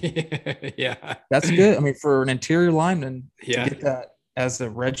 99. Yeah. That's good. I mean, for an interior lineman to get that as a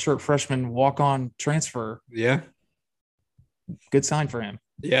redshirt freshman walk-on transfer. Yeah. Good sign for him.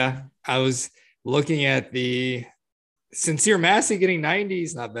 Yeah. I was looking at the Sincere Massey getting 90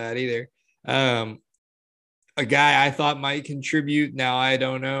 is not bad either. A guy I thought might contribute. Now I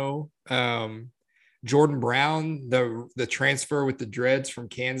don't know. Jordan Brown, the transfer with the dreads from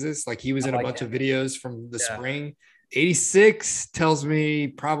Kansas, like he was in a bunch of videos from the spring. 86 tells me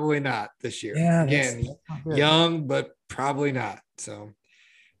probably not this year. Yeah, again, young, but probably not. So,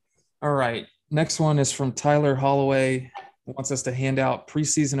 all right. Next one is from Tyler Holloway. Wants us to hand out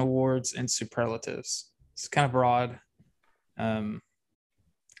preseason awards and superlatives. It's kind of broad.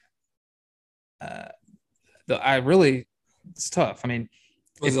 It's tough. I mean,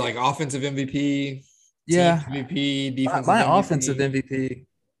 was it like offensive MVP? Yeah, MVP, defensive. My MVP? Offensive MVP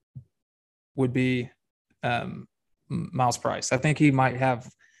would be Miles Price. I think he might have,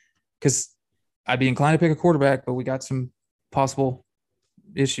 because I'd be inclined to pick a quarterback, but we got some possible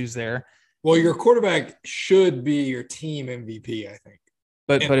issues there. Well, your quarterback should be your team MVP, I think.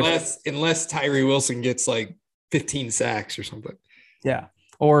 But unless Tyree Wilson gets like 15 sacks or something. Yeah.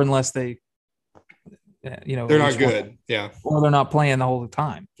 Or unless they, they're not good. Yeah. Or they're not playing the whole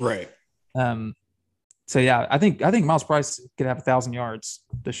time. Right. So yeah, I think Miles Price could have 1,000 yards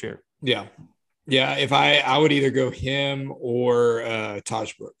this year. Yeah. Yeah. If I would either go him or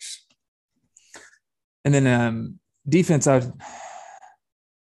Taj Brooks. And then defense, I'd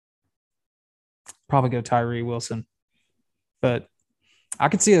probably go Tyree Wilson. But I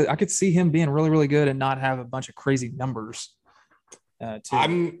could see him being really, really good and not have a bunch of crazy numbers.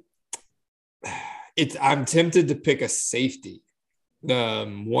 I'm tempted to pick a safety.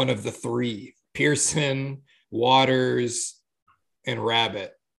 One of the three: Pearson, Waters, and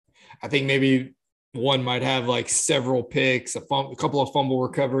Rabbit. I think maybe one might have like several picks, a couple of fumble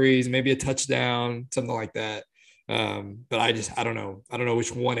recoveries, maybe a touchdown, something like that. But I don't know. I don't know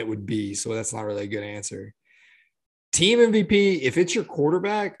which one it would be. So that's not really a good answer. Team MVP, if it's your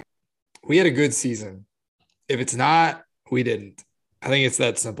quarterback, we had a good season. If it's not, we didn't. I think it's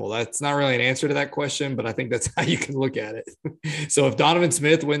that simple. That's not really an answer to that question, but I think that's how you can look at it. So if Donovan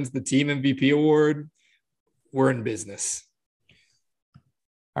Smith wins the team MVP award, we're in business.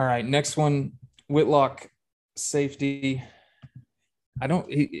 All right. Next one, Whitlock, safety.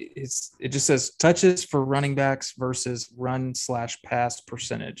 It just says touches for running backs versus run/pass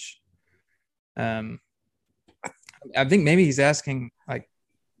percentage. I think maybe he's asking like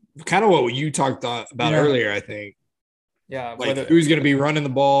kind of what you talked about earlier, I think. Yeah. Like who's going to be running the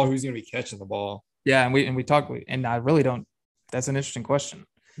ball? Who's going to be catching the ball? Yeah. And we talked, and I really don't, that's an interesting question.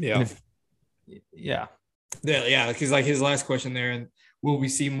 Yeah. Yeah. Because like his last question there, and will we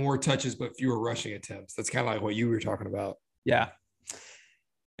see more touches but fewer rushing attempts? That's kind of like what you were talking about. Yeah.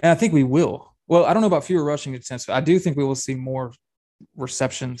 And I think we will. Well, I don't know about fewer rushing attempts, but I do think we will see more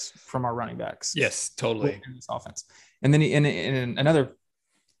receptions from our running backs. Yes, totally. In this offense. And then in another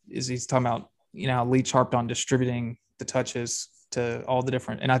is he's talking about, how Leach harped on distributing the touches to all the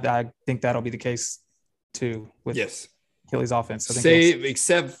different, and I think that'll be the case too with Achilles' offense. I think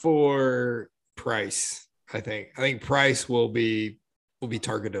except for Price. I think Price will be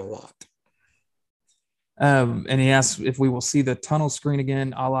targeted a lot. And he asks if we will see the tunnel screen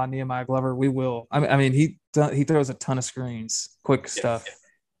again, a la Nehemiah Glover. We will. I mean, he throws a ton of screens, quick stuff.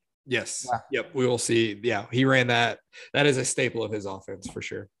 Yes. Yeah. Yep. We will see. Yeah. He ran that. That is a staple of his offense for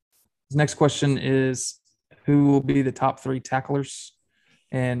sure. His next question is, who will be the top 3 tacklers?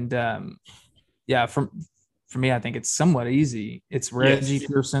 And for me, I think it's somewhat easy. It's Reggie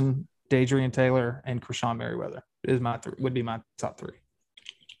Pearson, Dadrian Taylor, and Krishan Merriweather would be my top 3.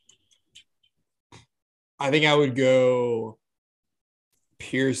 I think I would go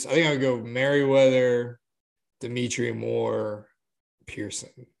Pierce. I think I would go Merriweather, Dimitri Moore, Pearson.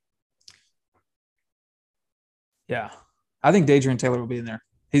 Yeah. I think Dadrian Taylor will be in there.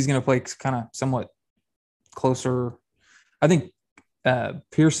 He's going to play kind of somewhat closer. I think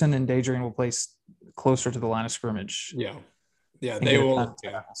Pearson and Dadrian will place closer to the line of scrimmage. Yeah. Yeah, they will.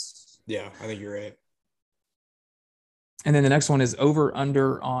 Yeah, I think you're right. And then the next one is over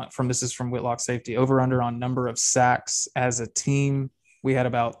under on this is from Whitlock Safety, over under on number of sacks as a team. We had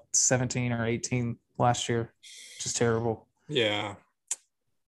about 17 or 18 last year, which is terrible. Yeah.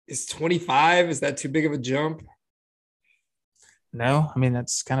 Is 25, is that too big of a jump? No, I mean,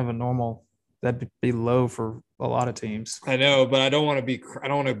 that's kind of a normal, that'd be low for a lot of teams. I know, but I don't want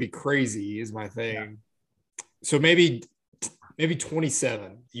to be crazy is my thing. Yeah. So maybe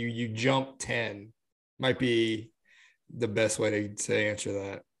 27. You jump 10 might be the best way to answer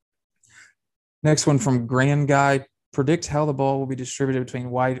that. Next one from Grand Guy. Predict how the ball will be distributed between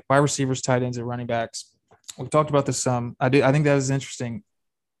wide receivers, tight ends, and running backs. We've talked about this some. I think that is interesting.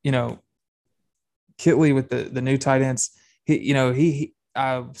 You know, Kitley with the new tight ends.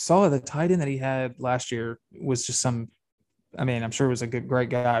 I saw the tight end that he had last year was just I'm sure it was a great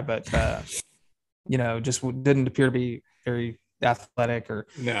guy, but just didn't appear to be very athletic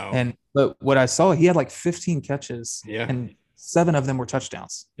but what I saw, he had like 15 catches, and 7 of them were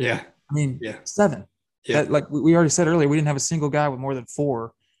touchdowns. Yeah. I mean, 7. Yeah. That, like we already said earlier, we didn't have a single guy with more than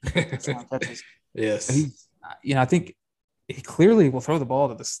 4 catches. Yes. So I think he clearly will throw the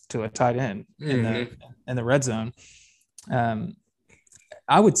ball to a tight end in the red zone.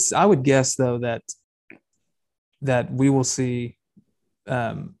 I would guess though that we will see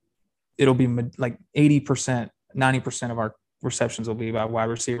it'll be like 80%, 90% of our receptions will be by wide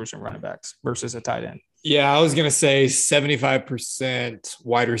receivers and running backs versus a tight end. Yeah, I was going to say 75%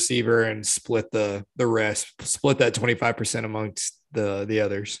 wide receiver and split the rest, split that 25% amongst the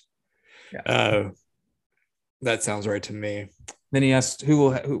others. Yeah. That sounds right to me. Then he asked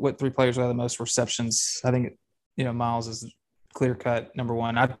what 3 players will have the most receptions. I think, Miles is clear cut number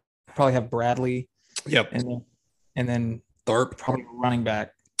 1. I'd probably have Bradley. Yep. And then Tharp, probably running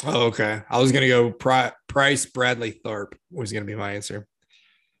back. Oh, okay. I was going to go Price, Bradley, Tharp was going to be my answer.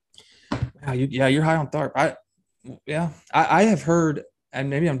 You're high on Tharp. I have heard, and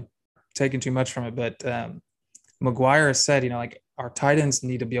maybe I'm taking too much from it, but McGuire has said, our tight ends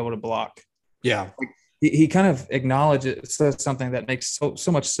need to be able to block. Yeah. He kind of acknowledges something that makes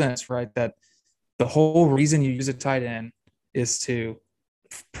so much sense, right? That the whole reason you use a tight end is to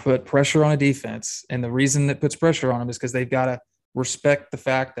put pressure on a defense. And the reason that puts pressure on them is because they've got to respect the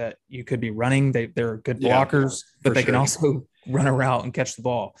fact that you could be running. They're good blockers, but they can also run a route and catch the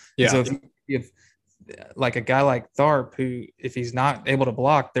ball. Yeah. So if like a guy like Tharp, who if he's not able to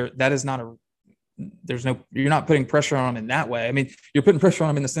block, you're not putting pressure on him in that way. I mean, you're putting pressure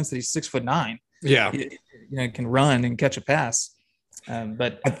on him in the sense that he's 6'9". Yeah. Can run and catch a pass.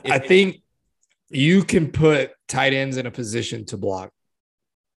 But I think you can put tight ends in a position to block.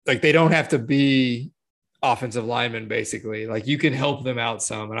 Like they don't have to be offensive linemen, basically. Like you can help them out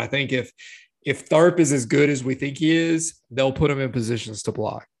some. And I think if Tharp is as good as we think he is, they'll put him in positions to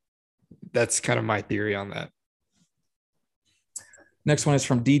block. That's kind of my theory on that. Next one is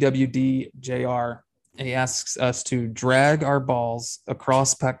from DWDJR. And he asks us to drag our balls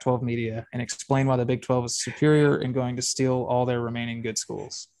across Pac-12 media and explain why the Big 12 is superior and going to steal all their remaining good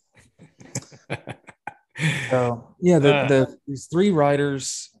schools. So, these 3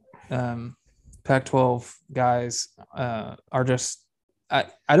 writers, Pac-12 guys, are just I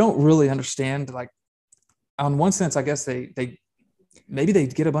don't really understand. Like, on one sense, I guess they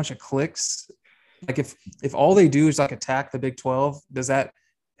get a bunch of clicks. Like if all they do is like attack the Big 12, does that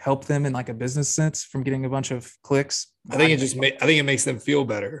help them in like a business sense from getting a bunch of clicks? I think it makes them feel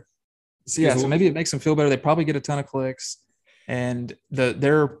better. So maybe it makes them feel better. They probably get a ton of clicks, and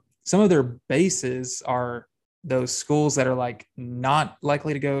some of their bases are those schools that are like not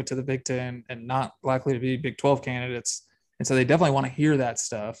likely to go to the Big 10 and not likely to be Big 12 candidates. And so they definitely want to hear that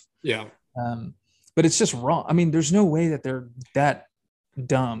stuff. Yeah. But it's just wrong. I mean, there's no way that they're that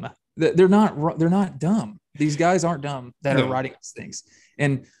dumb. They're not dumb. These guys aren't dumb that are writing these things.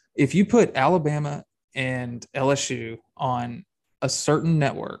 And if you put Alabama and LSU on a certain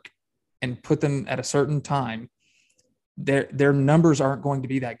network and put them at a certain time, their numbers aren't going to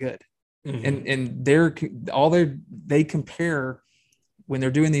be that good. Mm-hmm. And they compare when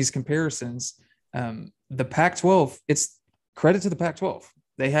they're doing these comparisons. The Pac-12, it's credit to the Pac-12.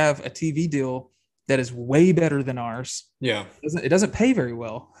 They have a TV deal that is way better than ours. Yeah. It doesn't pay very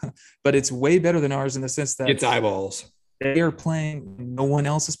well, but it's way better than ours in the sense that it's eyeballs. They are playing, no one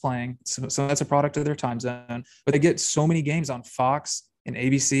else is playing. So that's a product of their time zone. But they get so many games on Fox and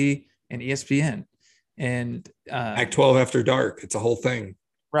ABC and ESPN. And Pac-12 after dark. It's a whole thing.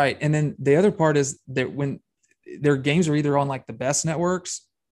 Right. And then the other part is that when their games are either on like the best networks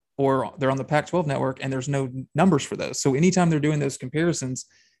or they're on the Pac-12 network, and there's no numbers for those. So anytime they're doing those comparisons,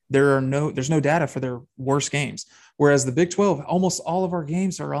 there's no data for their worst games. Whereas the Big 12, almost all of our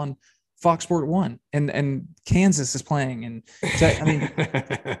games are on Fox Sport 1, and Kansas is playing. And I mean,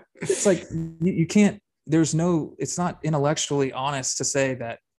 it's like you can't, it's not intellectually honest to say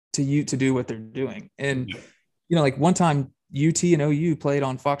that to do what they're doing. And, you know, like one time UT and OU played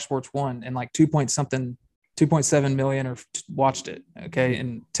on Fox Sports 1 and like 2.7 million or watched it. Okay.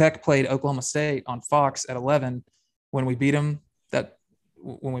 And Tech played Oklahoma State on Fox at 11 when we beat them,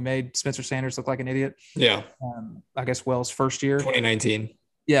 when we made Spencer Sanders look like an idiot. Yeah. I guess Wells' first year. 2019.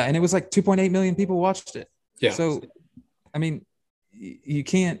 Yeah. And it was like 2.8 million people watched it. Yeah. So, I mean, you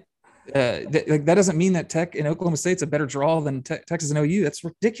can't, that doesn't mean that Tech and Oklahoma State's a better draw than Texas and OU. That's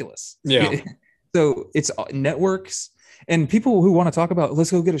ridiculous. Yeah. So it's networks and people who want to talk about,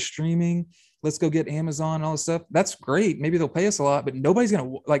 let's go get a streaming, let's go get Amazon, all this stuff. That's great. Maybe they'll pay us a lot, but nobody's going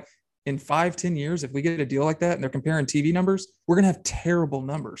to, like, in 5-10 years, if we get a deal like that and they're comparing TV numbers, we're going to have terrible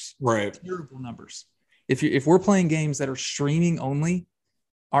numbers. Right. Terrible numbers. If we're playing games that are streaming only,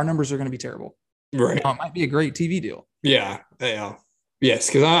 our numbers are going to be terrible. Right. Now, it might be a great TV deal. Yeah. Yeah. Yes.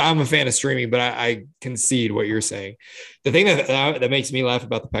 Because I'm a fan of streaming, but I concede what you're saying. The thing that makes me laugh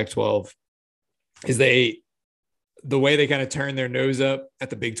about the Pac-12 is the way they kind of turned their nose up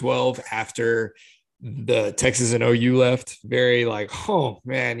at the Big 12 after the Texas and OU left. Very like, oh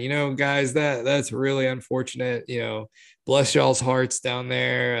man, you know, guys, that's really unfortunate. You know, bless y'all's hearts down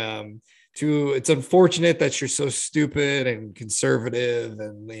there. It's unfortunate that you're so stupid and conservative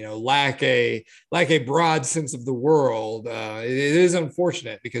and, you know, lack a broad sense of the world. It is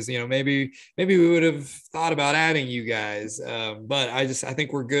unfortunate because, you know, maybe we would have thought about adding you guys. But I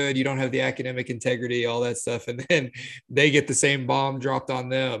think we're good. You don't have the academic integrity, all that stuff. And then they get the same bomb dropped on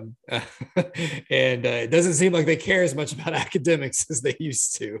them. And it doesn't seem like they care as much about academics as they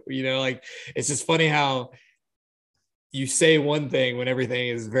used to, you know, like, it's just funny how you say one thing when everything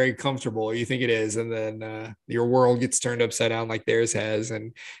is very comfortable, or you think it is, and then your world gets turned upside down like theirs has.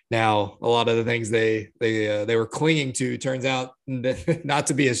 And now a lot of the things they were clinging to turns out not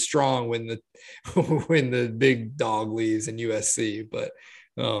to be as strong when the big dog leaves in USC. But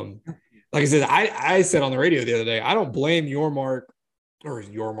like I said, I said on the radio the other day, I don't blame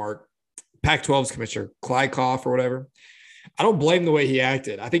Pac-12's commissioner, Klykov or whatever. I don't blame the way he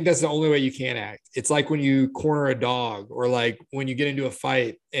acted. I think that's the only way you can act. It's like when you corner a dog, or like when you get into a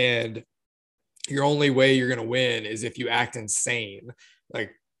fight and your only way you're going to win is if you act insane.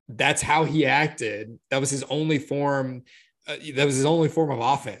 Like, that's how he acted. That was his only form. That was his only form of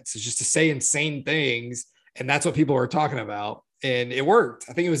offense. It's just to say insane things. And that's what people are talking about. And it worked.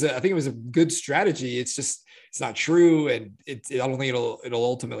 I think it was a good strategy. It's just, it's not true. And I don't think it'll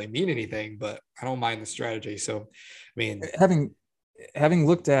ultimately mean anything, but I don't mind the strategy. So, I mean, having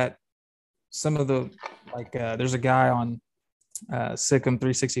looked at some of the, like, there's a guy on Sikkim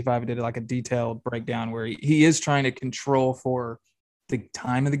 365 who did like a detailed breakdown where he is trying to control for the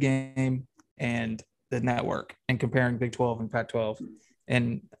time of the game and the network and comparing Big 12 and Pac-12.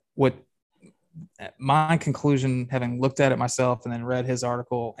 And what my conclusion, having looked at it myself and then read his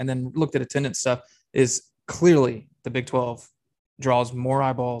article and then looked at attendance stuff, is clearly the Big 12 draws more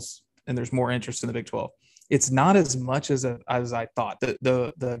eyeballs and there's more interest in the Big 12. It's not as much as I thought.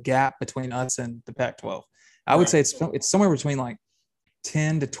 The gap between us and the Pac-12, I would say it's somewhere between like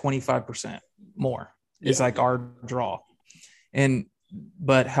 10 to 25% more is like our draw.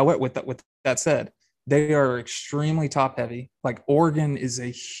 But however, with that said, they are extremely top heavy. Like Oregon is a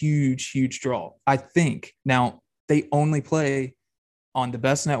huge draw. I think now they only play on the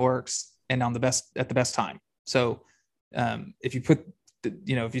best networks and at the best time. So if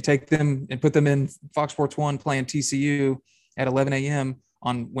you take them and put them in Fox Sports 1 playing TCU at 11 a.m.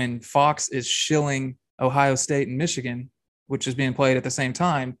 on when Fox is shilling Ohio State and Michigan, which is being played at the same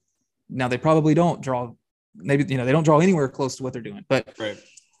time. Now they probably don't draw, maybe, you know, they don't draw anywhere close to what they're doing, but right.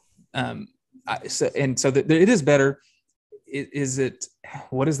 It is better.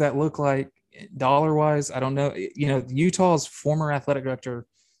 What does that look like dollar-wise? I don't know. You know, Utah's former athletic director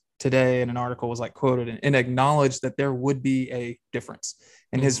today in an article was like quoted and acknowledged that there would be a difference.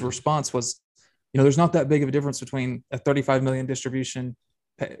 And his response was, you know, there's not that big of a difference between a 35 million distribution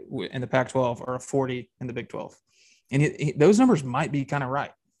in the Pac-12 or a 40 in the Big 12. And those numbers might be kind of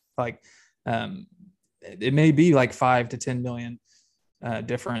right. Like it may be like 5 to 10 million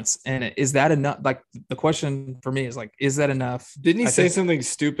difference. And is that enough? Like the question for me is like, is that enough? Didn't he say something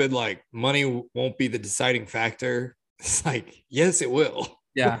stupid like money won't be the deciding factor? It's like, yes, it will.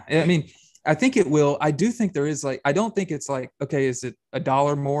 Yeah. I mean, I think it will. I do think there is like, I don't think it's like, okay, is it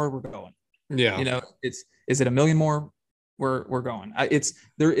 $1 more? We're going. Yeah. You know, is it a million more? We're going. It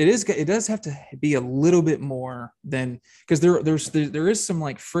does have to be a little bit more than, because there is some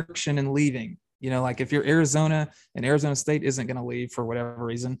like friction in leaving. You know, like if you're Arizona and Arizona State isn't going to leave for whatever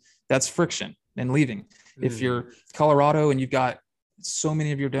reason, that's friction in leaving. If you're Colorado and you've got so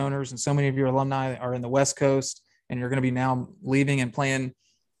many of your donors and so many of your alumni are in the West Coast, and you're going to be now leaving and playing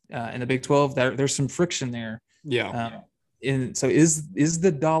in the Big 12, there's some friction there. Yeah. And so is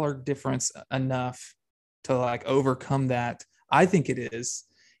the dollar difference enough to like overcome that? I think it is.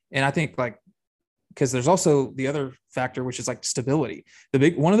 And I think like, because there's also the other factor, which is like stability.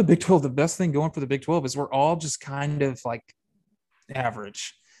 One of the Big 12, the best thing going for the Big 12 is we're all just kind of like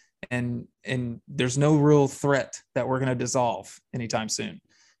average, and there's no real threat that we're going to dissolve anytime soon.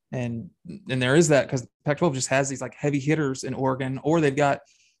 And there is that, because Pac-12 just has these like heavy hitters in Oregon, or they've got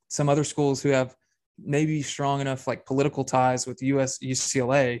some other schools who have maybe strong enough like political ties with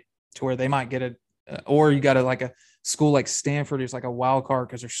UCLA to where they might get or you got a school like Stanford who's like a wild card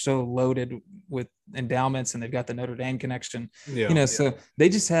because they're so loaded with endowments and they've got the Notre Dame connection. So they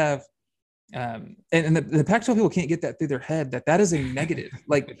just have and the Pac-12 people can't get that through their head that is a negative.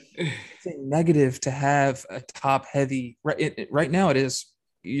 Like it's a negative to have a top heavy right now. It is,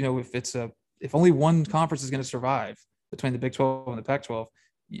 you know, if only one conference is going to survive between the Big 12 and the Pac-12,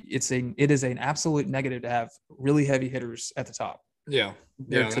 it is an absolute negative to have really heavy hitters at the top. Yeah.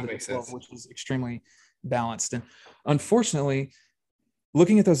 That makes sense. Which is extremely balanced. And unfortunately,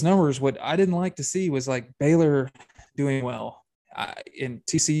 looking at those numbers, what I didn't like to see was like Baylor doing well and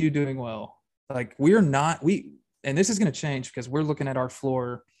TCU doing well. Like and this is going to change because we're looking at our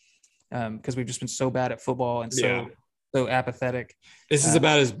floor because we've just been so bad at football and so apathetic. This is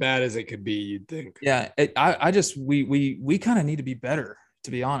about as bad as it could be, you'd think. Yeah. We kind of need to be better,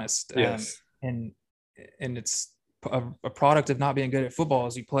 to be honest. Yes. And it's a product of not being good at football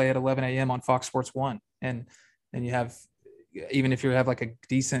is you play at 11 a.m. on Fox Sports 1. And you have, even if you have like a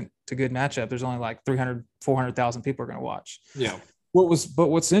decent to good matchup, there's only like 400,000 people are going to watch. Yeah.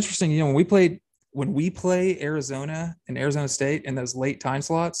 What's interesting, you know, when we play Arizona and Arizona State in those late time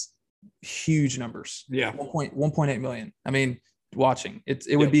slots, huge numbers. Yeah. 1.8 million. I mean, watching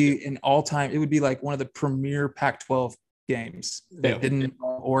it would be an all-time, it would be like one of the premier Pac-12 games that didn't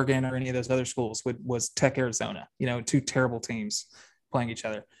Oregon or any of those other schools was Tech Arizona, you know, two terrible teams playing each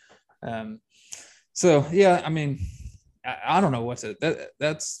other. So yeah, I mean, I don't know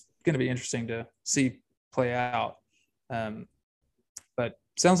that's going to be interesting to see play out. But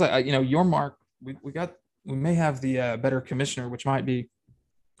sounds like, you know, your mark, we may have the better commissioner, which might be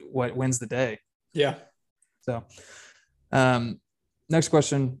what wins the day. Yeah. So next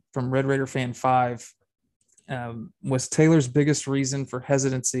question from Red Raider Fan 5. Was Taylor's biggest reason for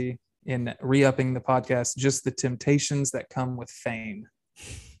hesitancy in re-upping the podcast just the temptations that come with fame?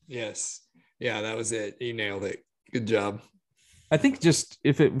 Yes. Yeah, that was it. You nailed it. Good job. I think just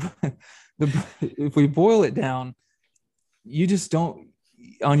if we boil it down, you just don't,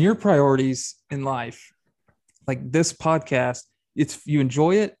 on your priorities in life, like this podcast, you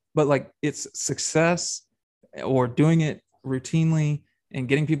enjoy it, but like it's success or doing it routinely and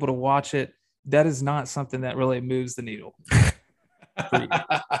getting people to watch it, that is not something that really moves the needle.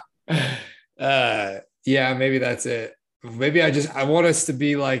 Yeah, maybe that's it. Maybe I want us to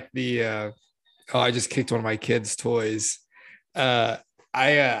be like the I just kicked one of my kids' toys.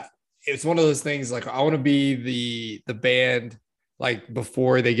 It's one of those things like I want to be the band like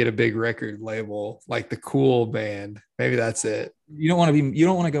before they get a big record label, like the cool band. Maybe that's it. You don't want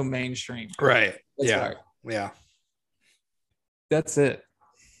to go mainstream. Right. That's yeah. Right. Yeah. That's it.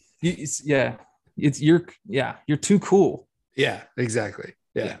 You're too cool. Yeah, exactly.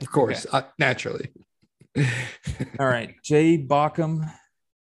 Yeah. Of course. Okay. Naturally. All right. Jay Bockham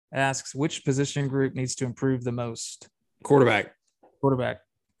asks, which position group needs to improve the most? Quarterback.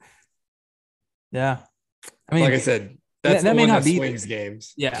 Yeah. I mean, like I said, that's that may not be swings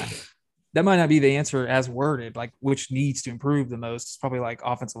games. Yeah. That might not be the answer as worded, like which needs to improve the most. It's probably like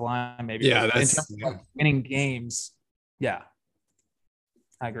offensive line, maybe. Yeah, but that's like winning games. Yeah.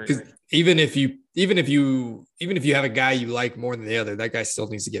 I agree. Even if you have a guy you like more than the other, that guy still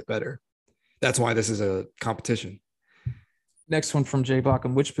needs to get better. That's why this is a competition. Next one from Jay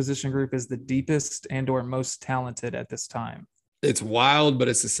Bockham. Which position group is the deepest and or most talented at this time? It's wild, but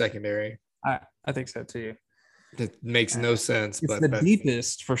it's the secondary. I think so too. It makes no sense. It's the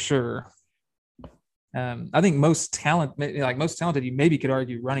deepest for sure. I think most talented, you maybe could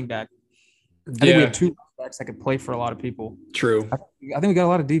argue running back. I think we have two running backs that could play for a lot of people. True. I think we got a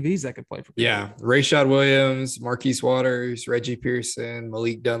lot of DBs that could play for people. Yeah. Rashad Williams, Marquise Waters, Reggie Pearson,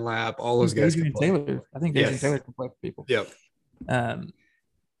 Malik Dunlap, all those guys can play. Taylor. I think Adrian Taylor can play for people. Yep.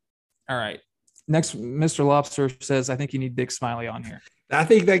 All right. Next, Mr. Lobster says, I think you need Dick Smiley on here. I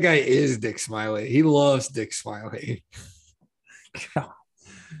think that guy is Dick Smiley. He loves Dick Smiley. All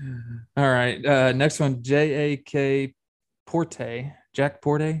right. Next one, J.A.K. Porte, Jack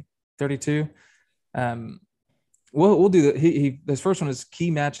Porte, 32. We'll do that. This first one is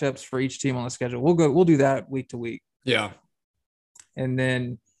key matchups for each team on the schedule. We'll do that week to week. Yeah. And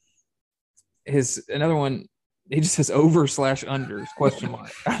then another one, he just says over/unders question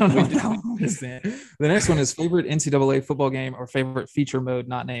mark. I don't know what that one is then. The next one is favorite NCAA football game or favorite feature mode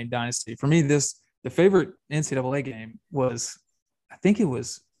not named Dynasty. For me, the favorite NCAA game was, I think it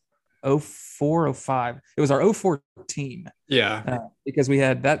was 04-05. It was our 04 team. Yeah. Because we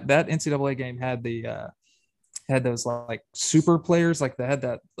had that NCAA game had had those like super players, like they had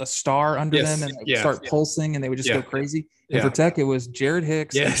a star under them and they would start pulsing and they would just go crazy. And for Tech, it was Jared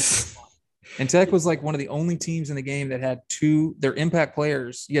Hicks. Yes. And Tech was like one of the only teams in the game that had their impact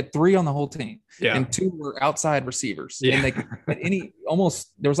players. You had 3 on the whole team, and 2 were outside receivers. Yeah. And they could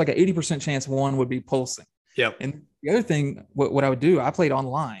there was like an 80% chance one would be pulsing. Yep. And the other thing, what I would do, I played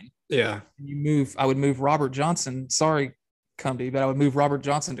online. Yeah. I would move Robert Johnson. Sorry, Cumby, but I would move Robert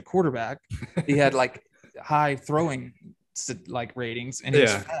Johnson to quarterback. He had like high throwing like ratings, and he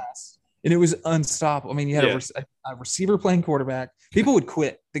was fast. And it was unstoppable. I mean, you had a receiver playing quarterback. People would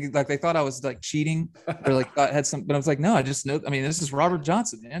quit. They thought I was like cheating or like had some, but I was like, no, I just know. I mean, this is Robert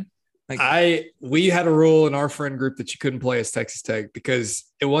Johnson, man. Like we had a rule in our friend group that you couldn't play as Texas Tech because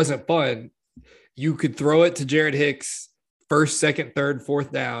it wasn't fun. You could throw it to Jared Hicks first, second, third,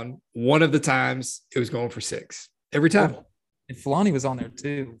 fourth down. One of the times it was going for 6 every time. And Filani was on there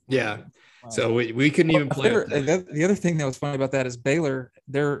too. Yeah. So we couldn't even play. The other thing that was funny about that is Baylor,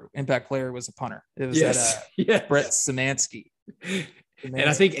 their impact player was a punter. It was Brett Szymanski. And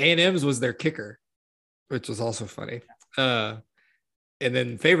I think A&M's was their kicker, which was also funny. And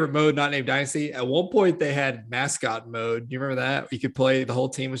then favorite mode, not named Dynasty. At one point, they had mascot mode. Do you remember that? You could play, the whole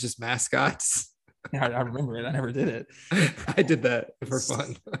team was just mascots. Yeah, I remember it. I never did it. I did that for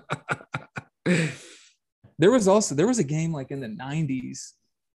fun. There was a game like in the 90s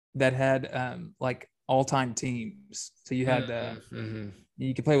that had like all-time teams. So you had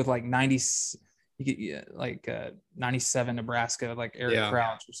you could play with like 90s, you could like 97 Nebraska, like Eric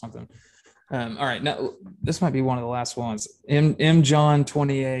Crouch or something. All right, now this might be one of the last ones. M. John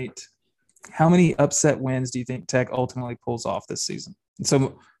 28. How many upset wins do you think Tech ultimately pulls off this season? And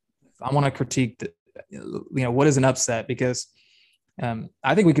so I want to critique what is an upset, because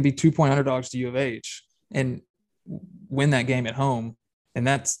I think we could be 2-point underdogs to U of H and win that game at home. And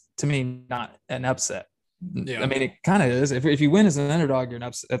that's, to me, not an upset. Yeah. I mean, it kind of is. If you win as an underdog, you're an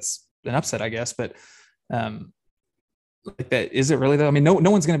upset. That's an upset, I guess. But like that, is it really though? I mean, no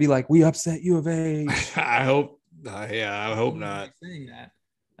one's going to be like, we upset U of H. I hope. I hope not. Saying that,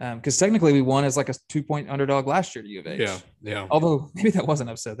 because technically we won as like a 2-point underdog last year to U of H. Yeah. Although maybe that wasn't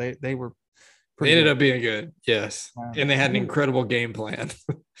upset. They were. They ended up being good. Yes, and they had an incredible game plan.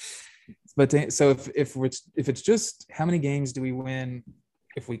 But so if it's just how many games do we win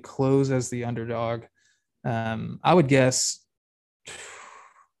if we close as the underdog, I would guess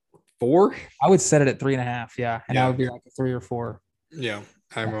 4. I would set it at 3.5. Yeah, and I would be like a 3 or 4. Yeah,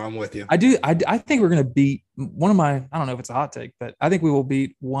 I'm with you. I do. I think we're going to beat one of my. I don't know if it's a hot take, but I think we will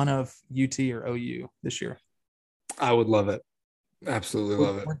beat one of UT or OU this year. I would love it. Absolutely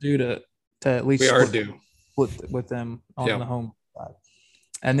love it. We're due to at least. We are due with them on the home side.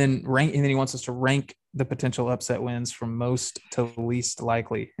 And then he wants us to rank the potential upset wins from most to least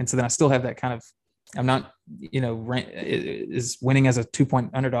likely. And so then I still have that kind of, I'm not, is winning as a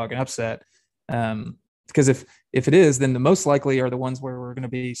 2-point underdog an upset? Because if it is, then the most likely are the ones where we're going to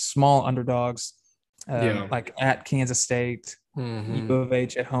be small underdogs, like at Kansas State, U of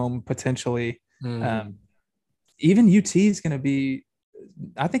H at home, potentially. Even UT is going to be,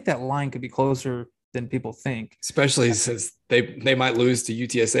 I think that line could be closer than people think, especially since they might lose to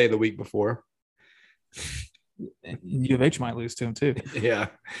UTSA the week before. U of H might lose to them too. Yeah.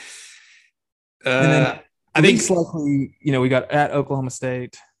 I think likely, we got at Oklahoma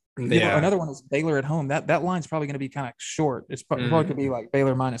State. Yeah. Another one is Baylor at home. That line's probably going to be kind of short. It's probably could be like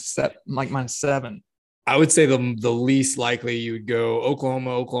Baylor -7. I would say the least likely you would go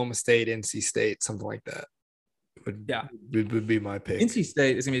Oklahoma State, NC State, something like that. Would be my pick. NC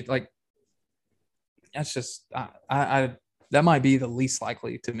State is going to be like, that's just I that might be the least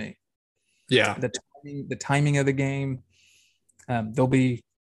likely to me. Yeah. The timing of the game, they'll be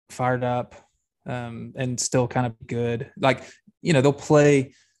fired up and still kind of good. Like, they'll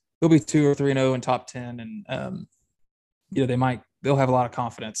be 2 or 3-0 in top 10, and they'll have a lot of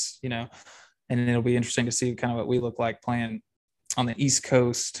confidence, and it'll be interesting to see kind of what we look like playing on the East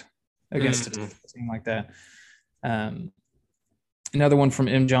Coast against a team like that. Another one from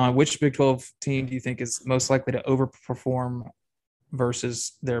M. John. Which Big 12 team do you think is most likely to overperform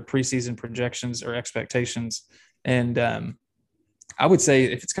versus their preseason projections or expectations? And I would say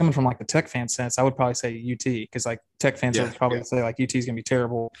if it's coming from like the Tech fan sense, I would probably say UT, because like Tech fans are probably say like UT is going to be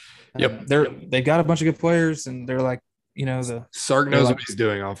terrible. They've got a bunch of good players, and they're like, the Sark knows what he's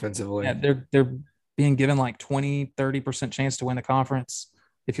doing offensively. Yeah, they're being given like 20-30% chance to win the conference.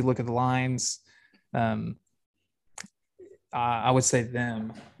 If you look at the lines, I would say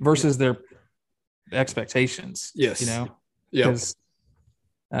them versus their expectations. Yes.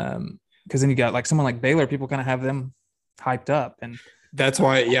 Because then you got like someone like Baylor, people kind of have them hyped up, and that's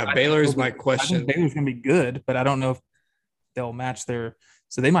why Baylor is my question. I think Baylor's gonna be good, but I don't know if they'll match so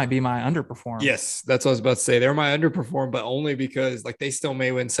they might be my underperform. Yes, that's what I was about to say. They're my underperform, but only because like they still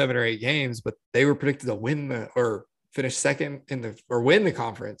may win 7 or 8 games, but they were predicted to win or finish second or win the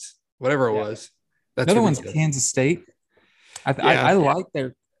conference, whatever it was. That's another one's Kansas State. I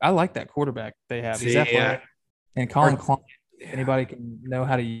like that quarterback they have. He's athletic. And Colin Klein, anybody can know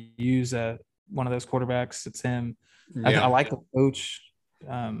how to use one of those quarterbacks, it's him. I like the coach,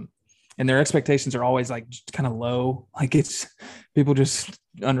 and their expectations are always like kind of low. Like people just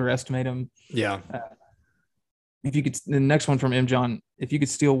underestimate them. Yeah. If you could, the next one from M. John, if you could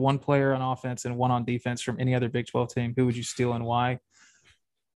steal one player on offense and one on defense from any other Big 12 team, who would you steal and why?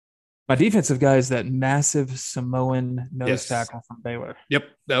 My defensive guy is that massive Samoan nose tackle from Baylor. Yep,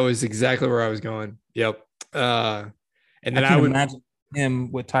 that was exactly where I was going. Yep. And then I would imagine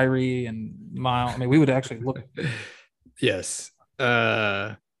him with Tyree and Miles. I mean, we would actually look. Yes.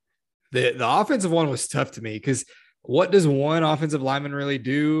 The offensive one was tough to me because what does one offensive lineman really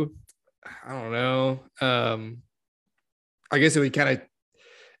do? I don't know. I guess it would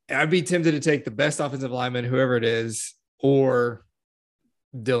I'd be tempted to take the best offensive lineman, whoever it is, or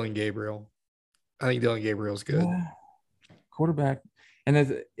Dylan Gabriel. I think Dylan Gabriel's good. Quarterback.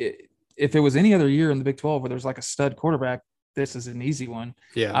 And if it was any other year in the Big 12 where there's like a stud quarterback, this is an easy one.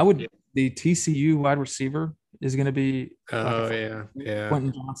 Yeah. The TCU wide receiver is going to be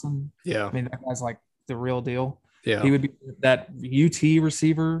Quentin Johnson. Yeah. I mean, that guy's like the real deal. Yeah. He would be that UT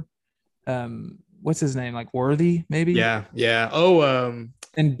receiver. What's his name? Like Worthy, maybe? Yeah. Yeah. Oh,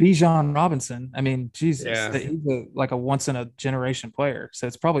 and Bijan Robinson. I mean, Jesus, he's like a once in a generation player. So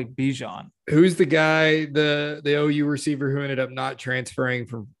it's probably Bijan. Who's the guy, the OU receiver who ended up not transferring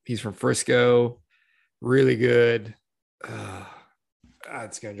he's from Frisco. Really good.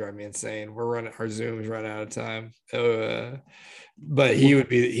 It's going to drive me insane. Our Zoom's running out of time. But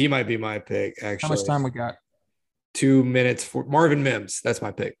he might be my pick, actually. How much time we got? 2 minutes for Marvin Mims. That's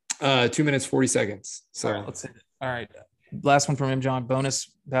my pick. 2 minutes, 40 seconds. So all right, let's hit it. All right. Last one from M. John. Bonus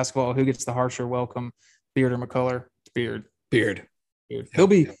basketball. Who gets the harsher welcome? Beard or McCullough? Beard. He'll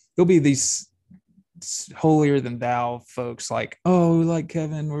be these holier than thou folks like, like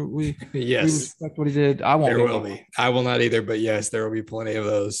Kevin, we respect what he did. I won't. There will be. I will not either, but yes, there will be plenty of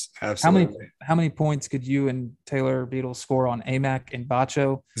those. Absolutely. How many points could you and Taylor Beadle score on AMAC and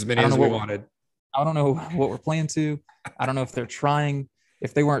Bacho? As many as we wanted. I don't know what we're playing to. I don't know if they're trying.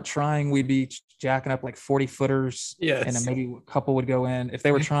 If they weren't trying, we'd be jacking up like 40 footers. Yes. And then maybe a couple would go in. If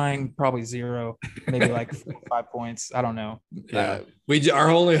they were trying, probably 0, maybe like 5 points. I don't know. Yeah. Our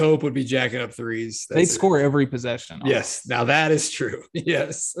only hope would be jacking up threes. They score every possession. Yes. Now that is true.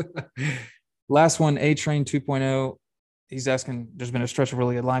 Yes. Last one, A-Train 2.0. He's asking, there's been a stretch of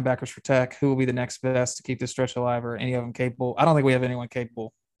really good linebackers for Tech. Who will be the next best to keep this stretch alive, or any of them capable? I don't think we have anyone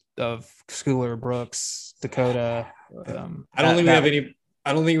capable of Schooler, Brooks, Dakota. I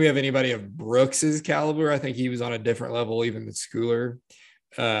don't think we have anybody of Brooks's caliber. I think he was on a different level, even than Schooler.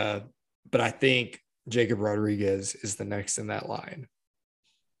 But I think Jacob Rodriguez is the next in that line.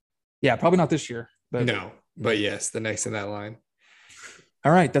 Yeah, probably not this year. But no, but yes, the next in that line.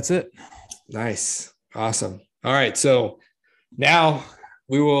 All right, that's it. Nice. Awesome. All right. So now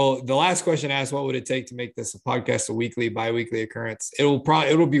the last question asked, what would it take to make this a podcast a weekly, bi-weekly occurrence?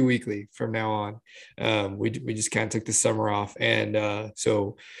 It'll be weekly from now on. We just kind of took the summer off, and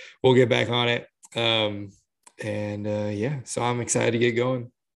so we'll get back on it. So I'm excited to get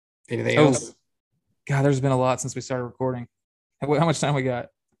going. Anything else? God, there's been a lot since we started recording. How much time we got?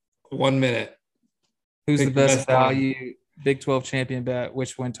 1 minute. Who's the best value Big 12 champion bet?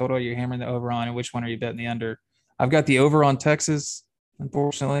 Which win total are you hammering the over on, and which one are you betting the under? I've got the over on Texas.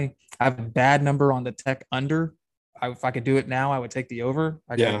 Unfortunately, I have a bad number on the Tech under. If I could do it now, I would take the over.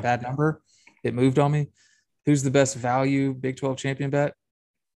 I got a bad number. It moved on me. Who's the best value Big 12 champion bet?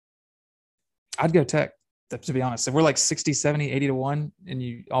 I'd go Tech, to be honest. If we're like 60, 70, 80 to 1,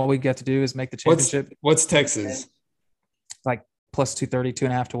 and all we get to do is make the championship. What's Texas? Like plus 230,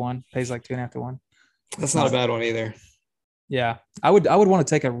 2.5 to 1. Pays like 2.5 to 1. That's not a bad one either. Yeah, I would want to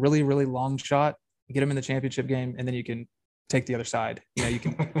take a really, really long shot, get him in the championship game, and then you can take the other side. You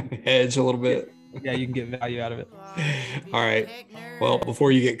can hedge a little bit. Yeah, you can get value out of it. All right. Well,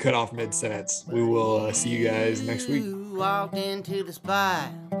 before you get cut off mid-sentence, we will see you guys next week. Walked into the spot.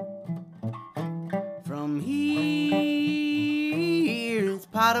 From here, it's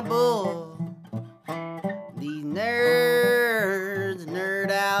potable. These nerds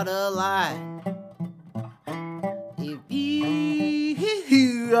nerd out a lot. If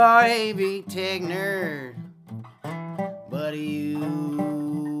you are a big tech nerd, but you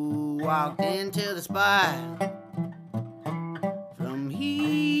walked into the spot. From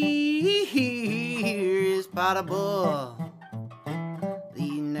here is potable.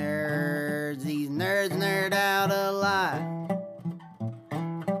 These nerds nerd out a lot.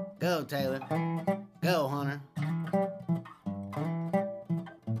 Go, Taylor. Go, Hunter.